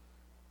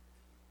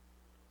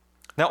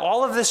 Now,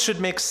 all of this should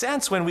make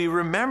sense when we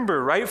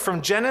remember, right,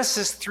 from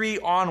Genesis 3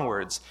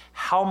 onwards,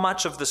 how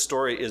much of the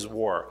story is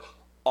war?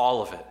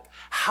 All of it.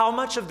 How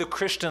much of the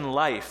Christian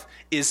life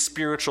is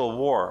spiritual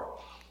war?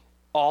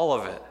 All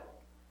of it.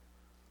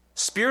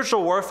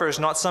 Spiritual warfare is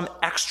not some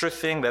extra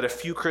thing that a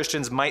few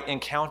Christians might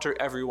encounter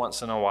every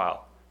once in a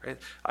while. Right?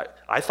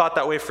 I thought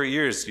that way for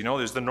years.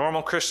 There's the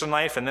normal Christian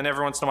life, and then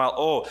every once in a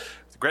while,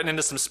 getting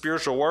into some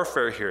spiritual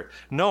warfare here.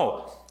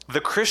 No,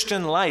 the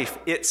Christian life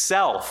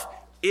itself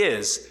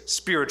is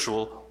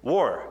spiritual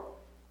war.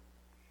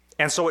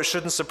 And so it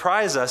shouldn't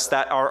surprise us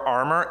that our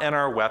armor and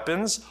our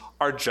weapons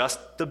are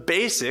just the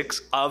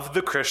basics of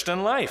the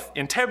Christian life.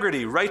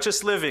 Integrity,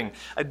 righteous living,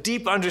 a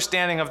deep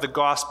understanding of the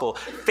gospel,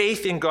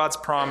 faith in God's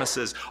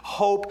promises,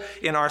 hope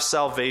in our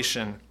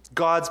salvation,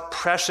 God's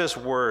precious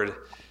word,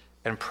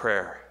 and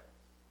prayer.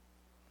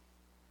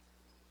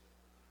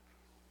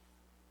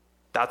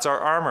 That's our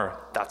armor.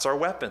 That's our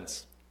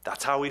weapons.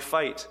 That's how we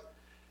fight.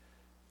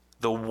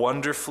 The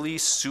wonderfully,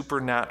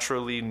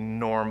 supernaturally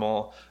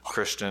normal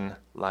Christian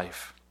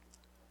life.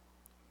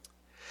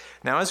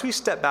 Now, as we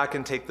step back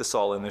and take this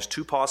all in, there's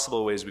two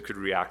possible ways we could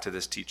react to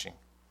this teaching.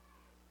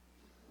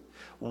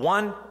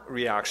 One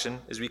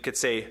reaction is we could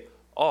say,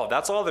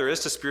 that's all there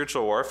is to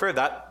spiritual warfare?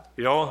 That,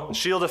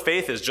 shield of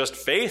faith is just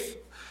faith?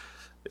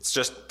 It's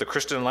just the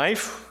Christian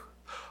life?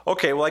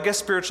 Okay, well, I guess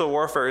spiritual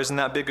warfare isn't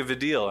that big of a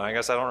deal, and I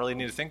guess I don't really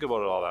need to think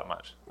about it all that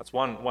much. That's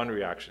one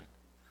reaction.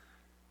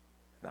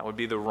 That would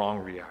be the wrong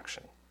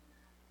reaction.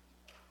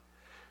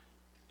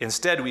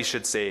 Instead, we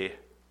should say,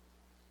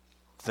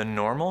 the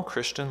normal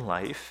Christian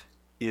life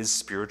is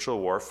spiritual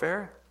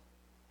warfare.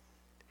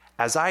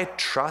 As I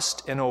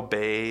trust and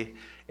obey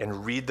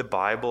and read the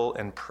Bible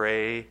and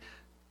pray,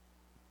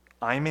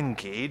 I'm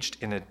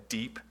engaged in a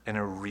deep and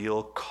a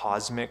real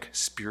cosmic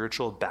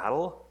spiritual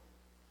battle.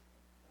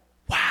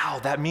 Wow,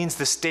 that means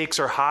the stakes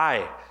are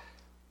high.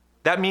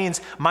 That means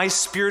my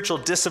spiritual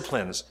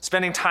disciplines,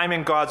 spending time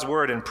in God's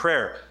word and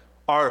prayer,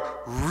 are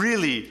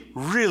really,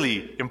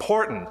 really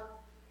important.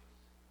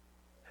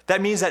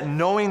 That means that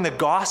knowing the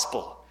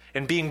gospel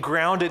and being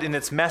grounded in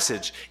its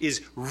message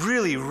is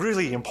really,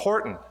 really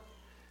important.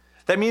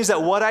 That means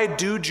that what I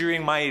do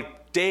during my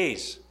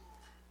days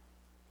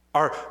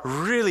are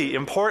really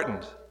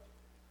important.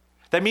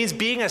 That means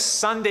being a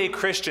Sunday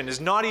Christian is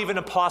not even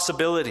a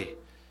possibility.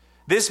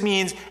 This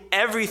means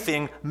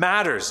everything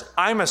matters.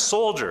 I'm a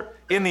soldier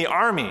in the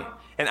army,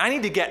 and I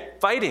need to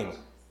get fighting.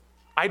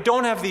 I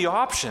don't have the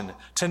option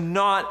to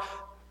not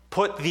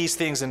put these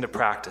things into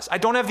practice. I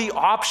don't have the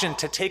option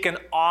to take an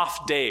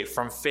off day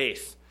from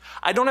faith.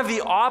 I don't have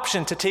the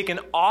option to take an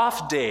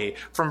off day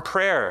from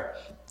prayer,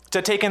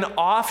 to take an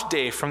off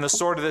day from the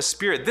sword of the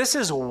Spirit. This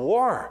is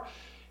war,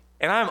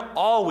 and I'm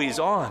always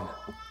on.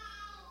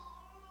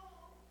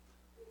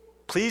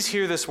 Please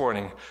hear this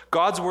warning.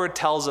 God's word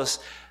tells us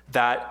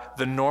that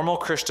the normal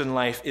Christian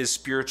life is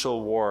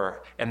spiritual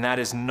war, and that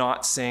is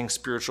not saying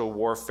spiritual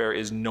warfare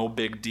is no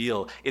big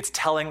deal. It's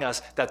telling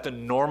us that the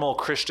normal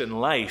Christian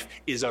life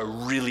is a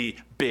really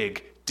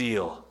big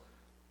deal.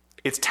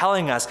 It's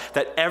telling us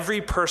that every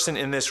person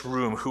in this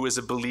room who is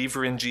a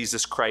believer in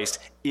Jesus Christ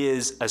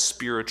is a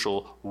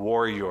spiritual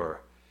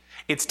warrior.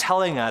 It's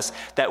telling us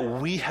that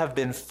we have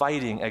been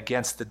fighting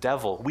against the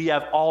devil. We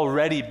have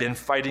already been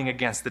fighting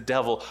against the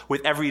devil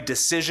with every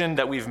decision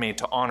that we've made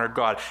to honor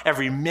God,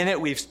 every minute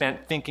we've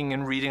spent thinking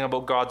and reading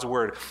about God's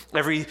word,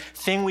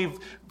 everything we've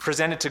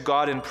presented to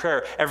God in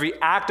prayer, every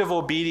act of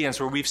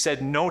obedience where we've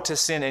said no to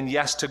sin and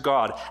yes to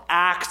God.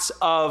 Acts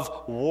of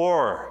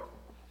war.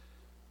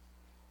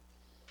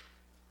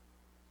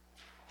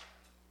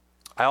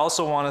 I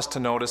also want us to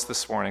notice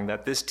this morning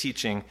that this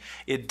teaching,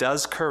 it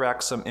does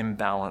correct some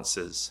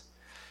imbalances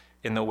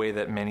in the way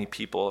that many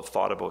people have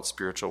thought about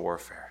spiritual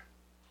warfare.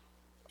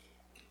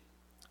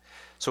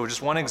 So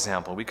just one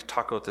example, we could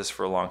talk about this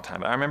for a long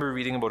time. I remember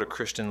reading about a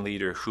Christian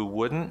leader who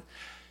when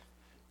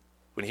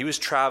he was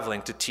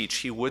traveling to teach,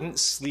 he wouldn't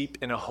sleep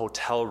in a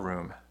hotel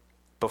room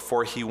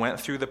before he went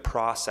through the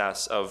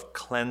process of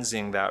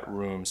cleansing that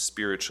room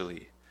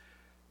spiritually.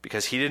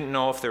 Because he didn't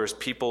know if there was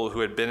people who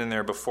had been in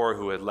there before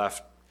who had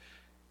left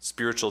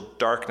spiritual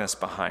darkness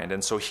behind.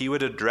 And so he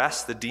would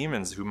address the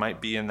demons who might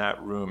be in that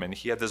room. And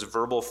he had this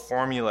verbal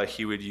formula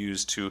he would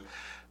use to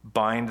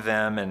bind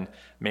them and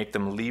make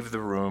them leave the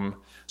room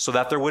so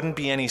that there wouldn't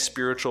be any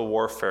spiritual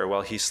warfare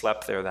while he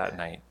slept there that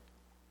night.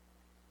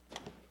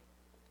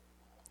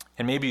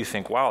 And maybe you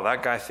think, wow,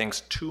 that guy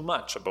thinks too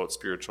much about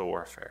spiritual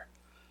warfare.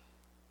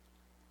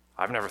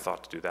 I've never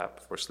thought to do that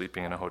before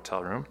sleeping in a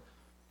hotel room.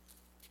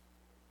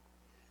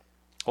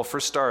 Well,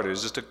 for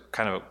starters, just a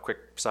kind of a quick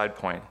side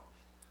point.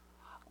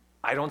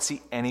 I don't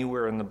see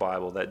anywhere in the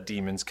Bible that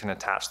demons can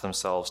attach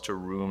themselves to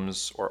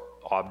rooms or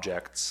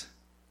objects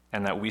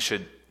and that we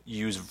should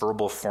use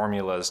verbal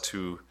formulas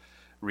to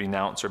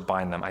renounce or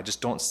bind them. I just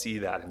don't see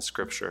that in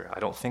Scripture. I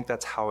don't think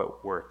that's how it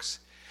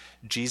works.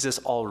 Jesus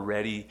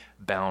already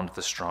bound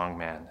the strong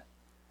man.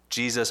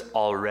 Jesus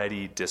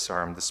already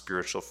disarmed the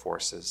spiritual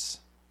forces.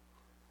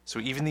 So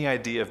even the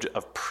idea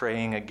of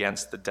praying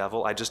against the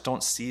devil, I just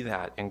don't see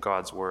that in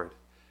God's word.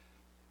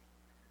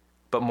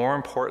 But more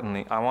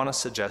importantly, I want to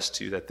suggest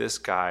to you that this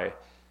guy,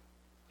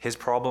 his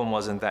problem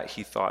wasn't that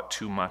he thought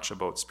too much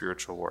about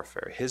spiritual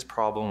warfare. His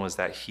problem was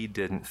that he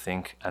didn't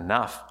think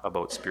enough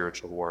about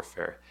spiritual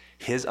warfare.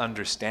 His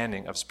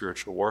understanding of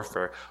spiritual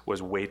warfare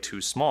was way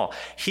too small.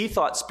 He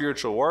thought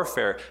spiritual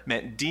warfare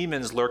meant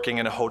demons lurking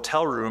in a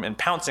hotel room and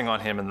pouncing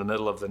on him in the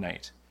middle of the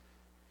night.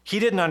 He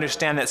didn't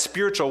understand that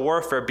spiritual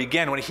warfare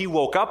began when he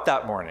woke up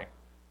that morning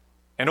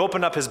and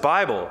opened up his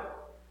Bible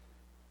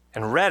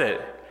and read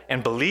it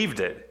and believed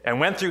it,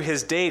 and went through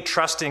his day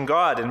trusting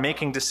God and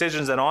making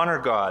decisions that honor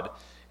God,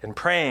 and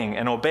praying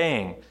and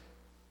obeying,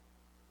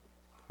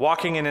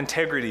 walking in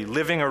integrity,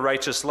 living a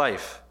righteous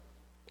life.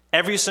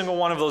 Every single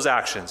one of those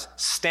actions,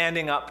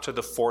 standing up to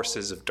the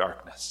forces of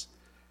darkness.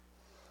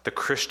 The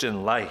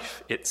Christian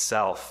life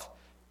itself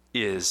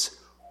is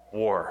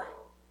war.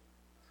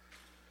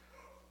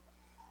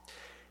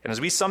 And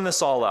as we sum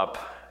this all up,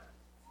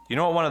 you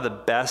know what one of the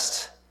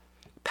best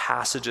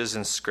passages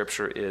in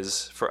Scripture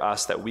is for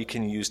us that we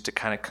can use to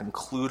kind of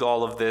conclude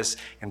all of this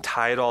and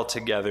tie it all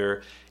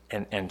together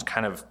and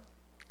kind of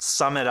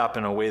sum it up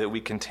in a way that we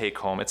can take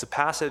home. It's a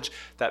passage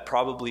that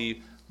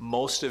probably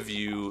most of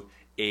you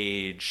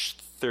age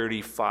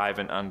 35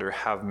 and under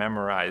have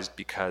memorized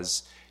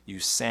because you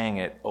sang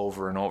it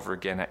over and over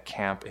again at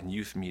camp and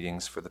youth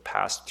meetings for the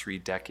past 3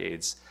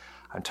 decades.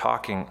 I'm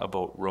talking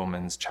about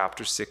Romans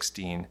chapter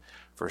 16,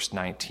 verse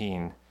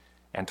 19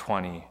 and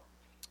 20,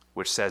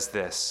 which says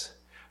this: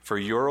 "For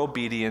your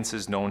obedience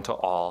is known to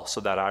all, so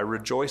that I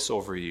rejoice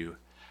over you.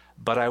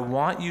 But I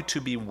want you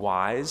to be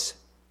wise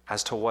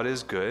as to what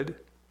is good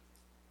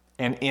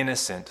and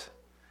innocent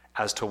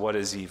as to what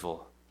is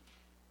evil.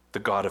 The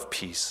God of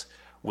peace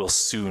will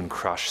soon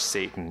crush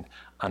Satan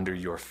under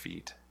your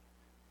feet.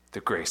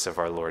 The grace of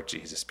our Lord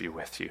Jesus be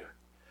with you."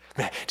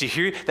 Man, do you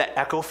hear that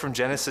echo from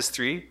Genesis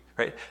 3?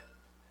 Right?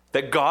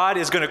 That God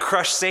is going to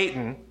crush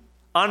Satan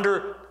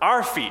under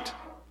our feet.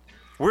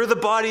 We're the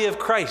body of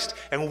Christ,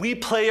 and we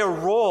play a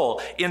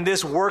role in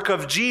this work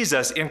of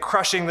Jesus in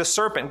crushing the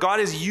serpent. God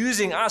is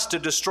using us to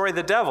destroy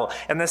the devil.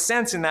 And the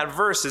sense in that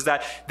verse is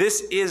that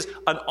this is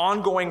an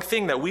ongoing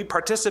thing that we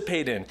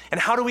participate in. And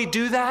how do we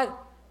do that?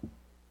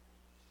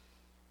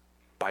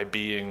 By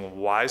being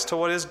wise to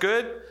what is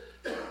good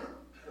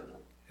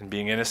and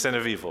being innocent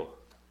of evil.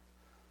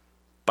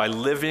 by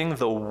living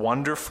the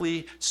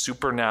wonderfully,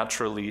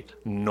 supernaturally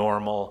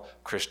normal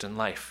Christian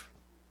life.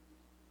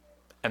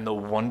 And the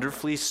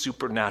wonderfully,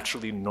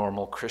 supernaturally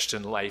normal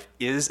Christian life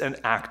is an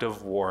act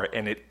of war,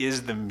 and it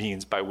is the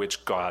means by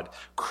which God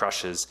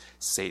crushes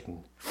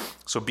Satan.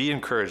 So be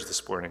encouraged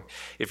this morning.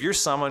 If you're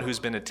someone who's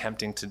been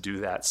attempting to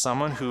do that,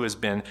 someone who has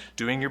been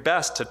doing your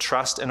best to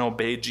trust and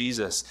obey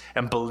Jesus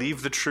and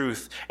believe the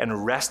truth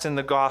and rest in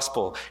the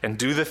gospel and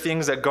do the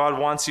things that God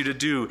wants you to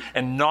do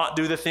and not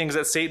do the things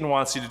that Satan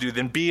wants you to do,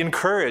 then be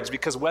encouraged,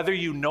 because whether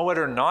you know it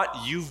or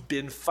not, you've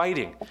been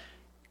fighting.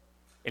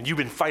 And you've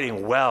been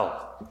fighting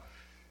well.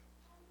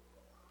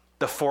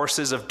 The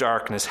forces of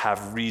darkness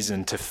have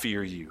reason to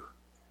fear you.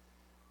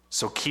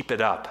 So keep it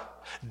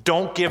up.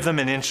 Don't give them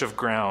an inch of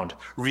ground.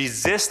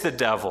 Resist the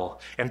devil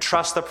and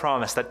trust the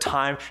promise that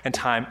time and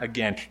time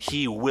again,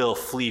 he will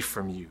flee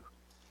from you.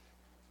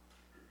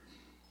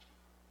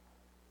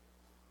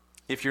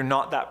 If you're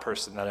not that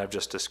person that I've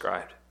just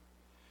described,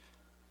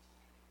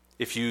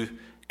 if you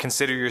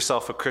consider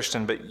yourself a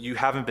Christian, but you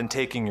haven't been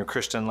taking your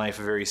Christian life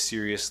very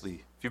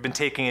seriously, if you've been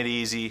taking it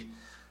easy,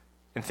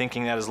 and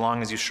thinking that as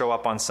long as you show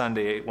up on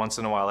Sunday once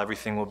in a while,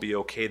 everything will be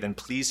okay, then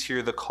please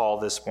hear the call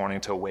this morning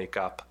to wake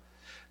up.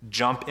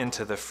 Jump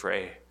into the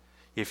fray.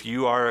 If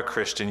you are a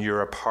Christian,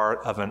 you're a part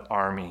of an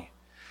army.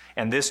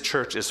 And this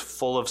church is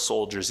full of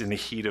soldiers in the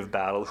heat of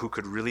battle who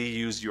could really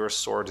use your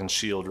sword and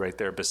shield right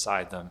there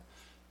beside them.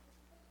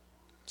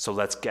 So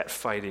let's get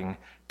fighting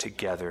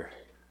together.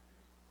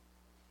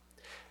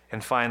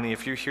 And finally,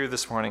 if you're here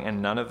this morning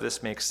and none of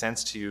this makes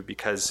sense to you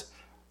because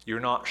you're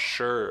not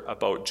sure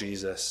about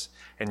Jesus,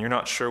 and you're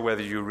not sure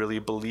whether you really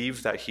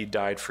believe that he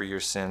died for your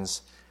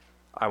sins,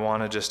 I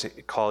want to just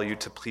call you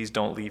to please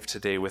don't leave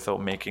today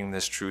without making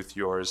this truth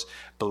yours.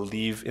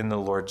 Believe in the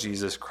Lord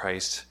Jesus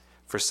Christ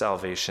for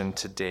salvation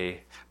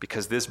today,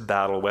 because this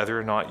battle, whether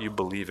or not you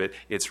believe it,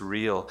 it's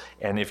real.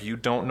 And if you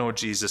don't know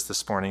Jesus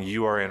this morning,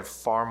 you are in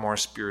far more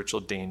spiritual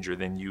danger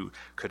than you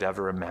could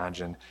ever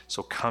imagine.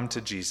 So come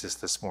to Jesus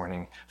this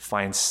morning.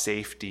 Find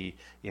safety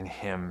in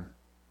him.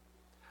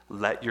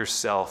 Let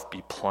yourself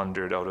be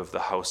plundered out of the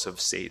house of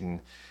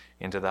Satan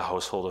into the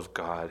household of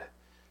God.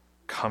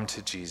 Come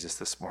to Jesus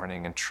this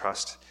morning and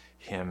trust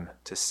him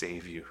to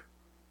save you.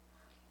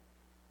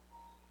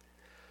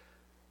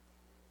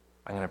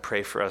 I'm going to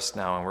pray for us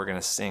now, and we're going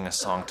to sing a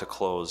song to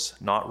close,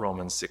 not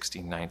Romans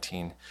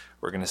 16:19.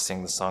 We're going to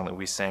sing the song that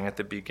we sang at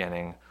the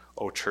beginning,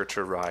 O Church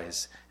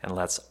Arise, and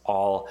let's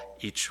all,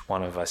 each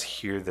one of us,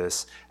 hear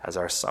this as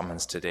our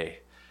summons today.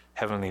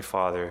 Heavenly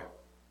Father,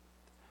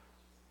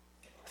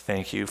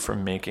 thank you for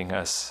making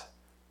us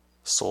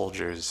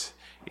soldiers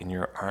in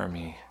your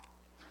army.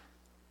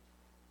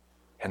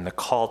 And the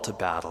call to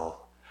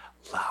battle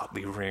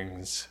loudly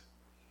rings.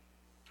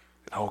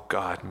 Oh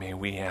God, may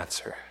we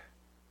answer.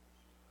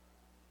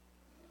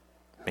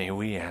 May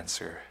we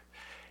answer,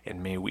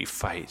 and may we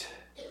fight,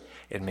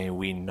 and may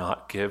we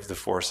not give the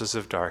forces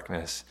of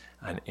darkness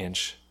an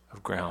inch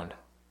of ground.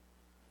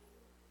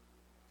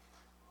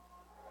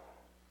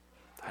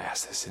 I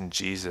ask this in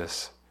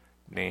Jesus'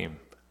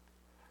 name.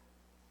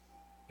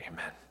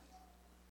 Amen.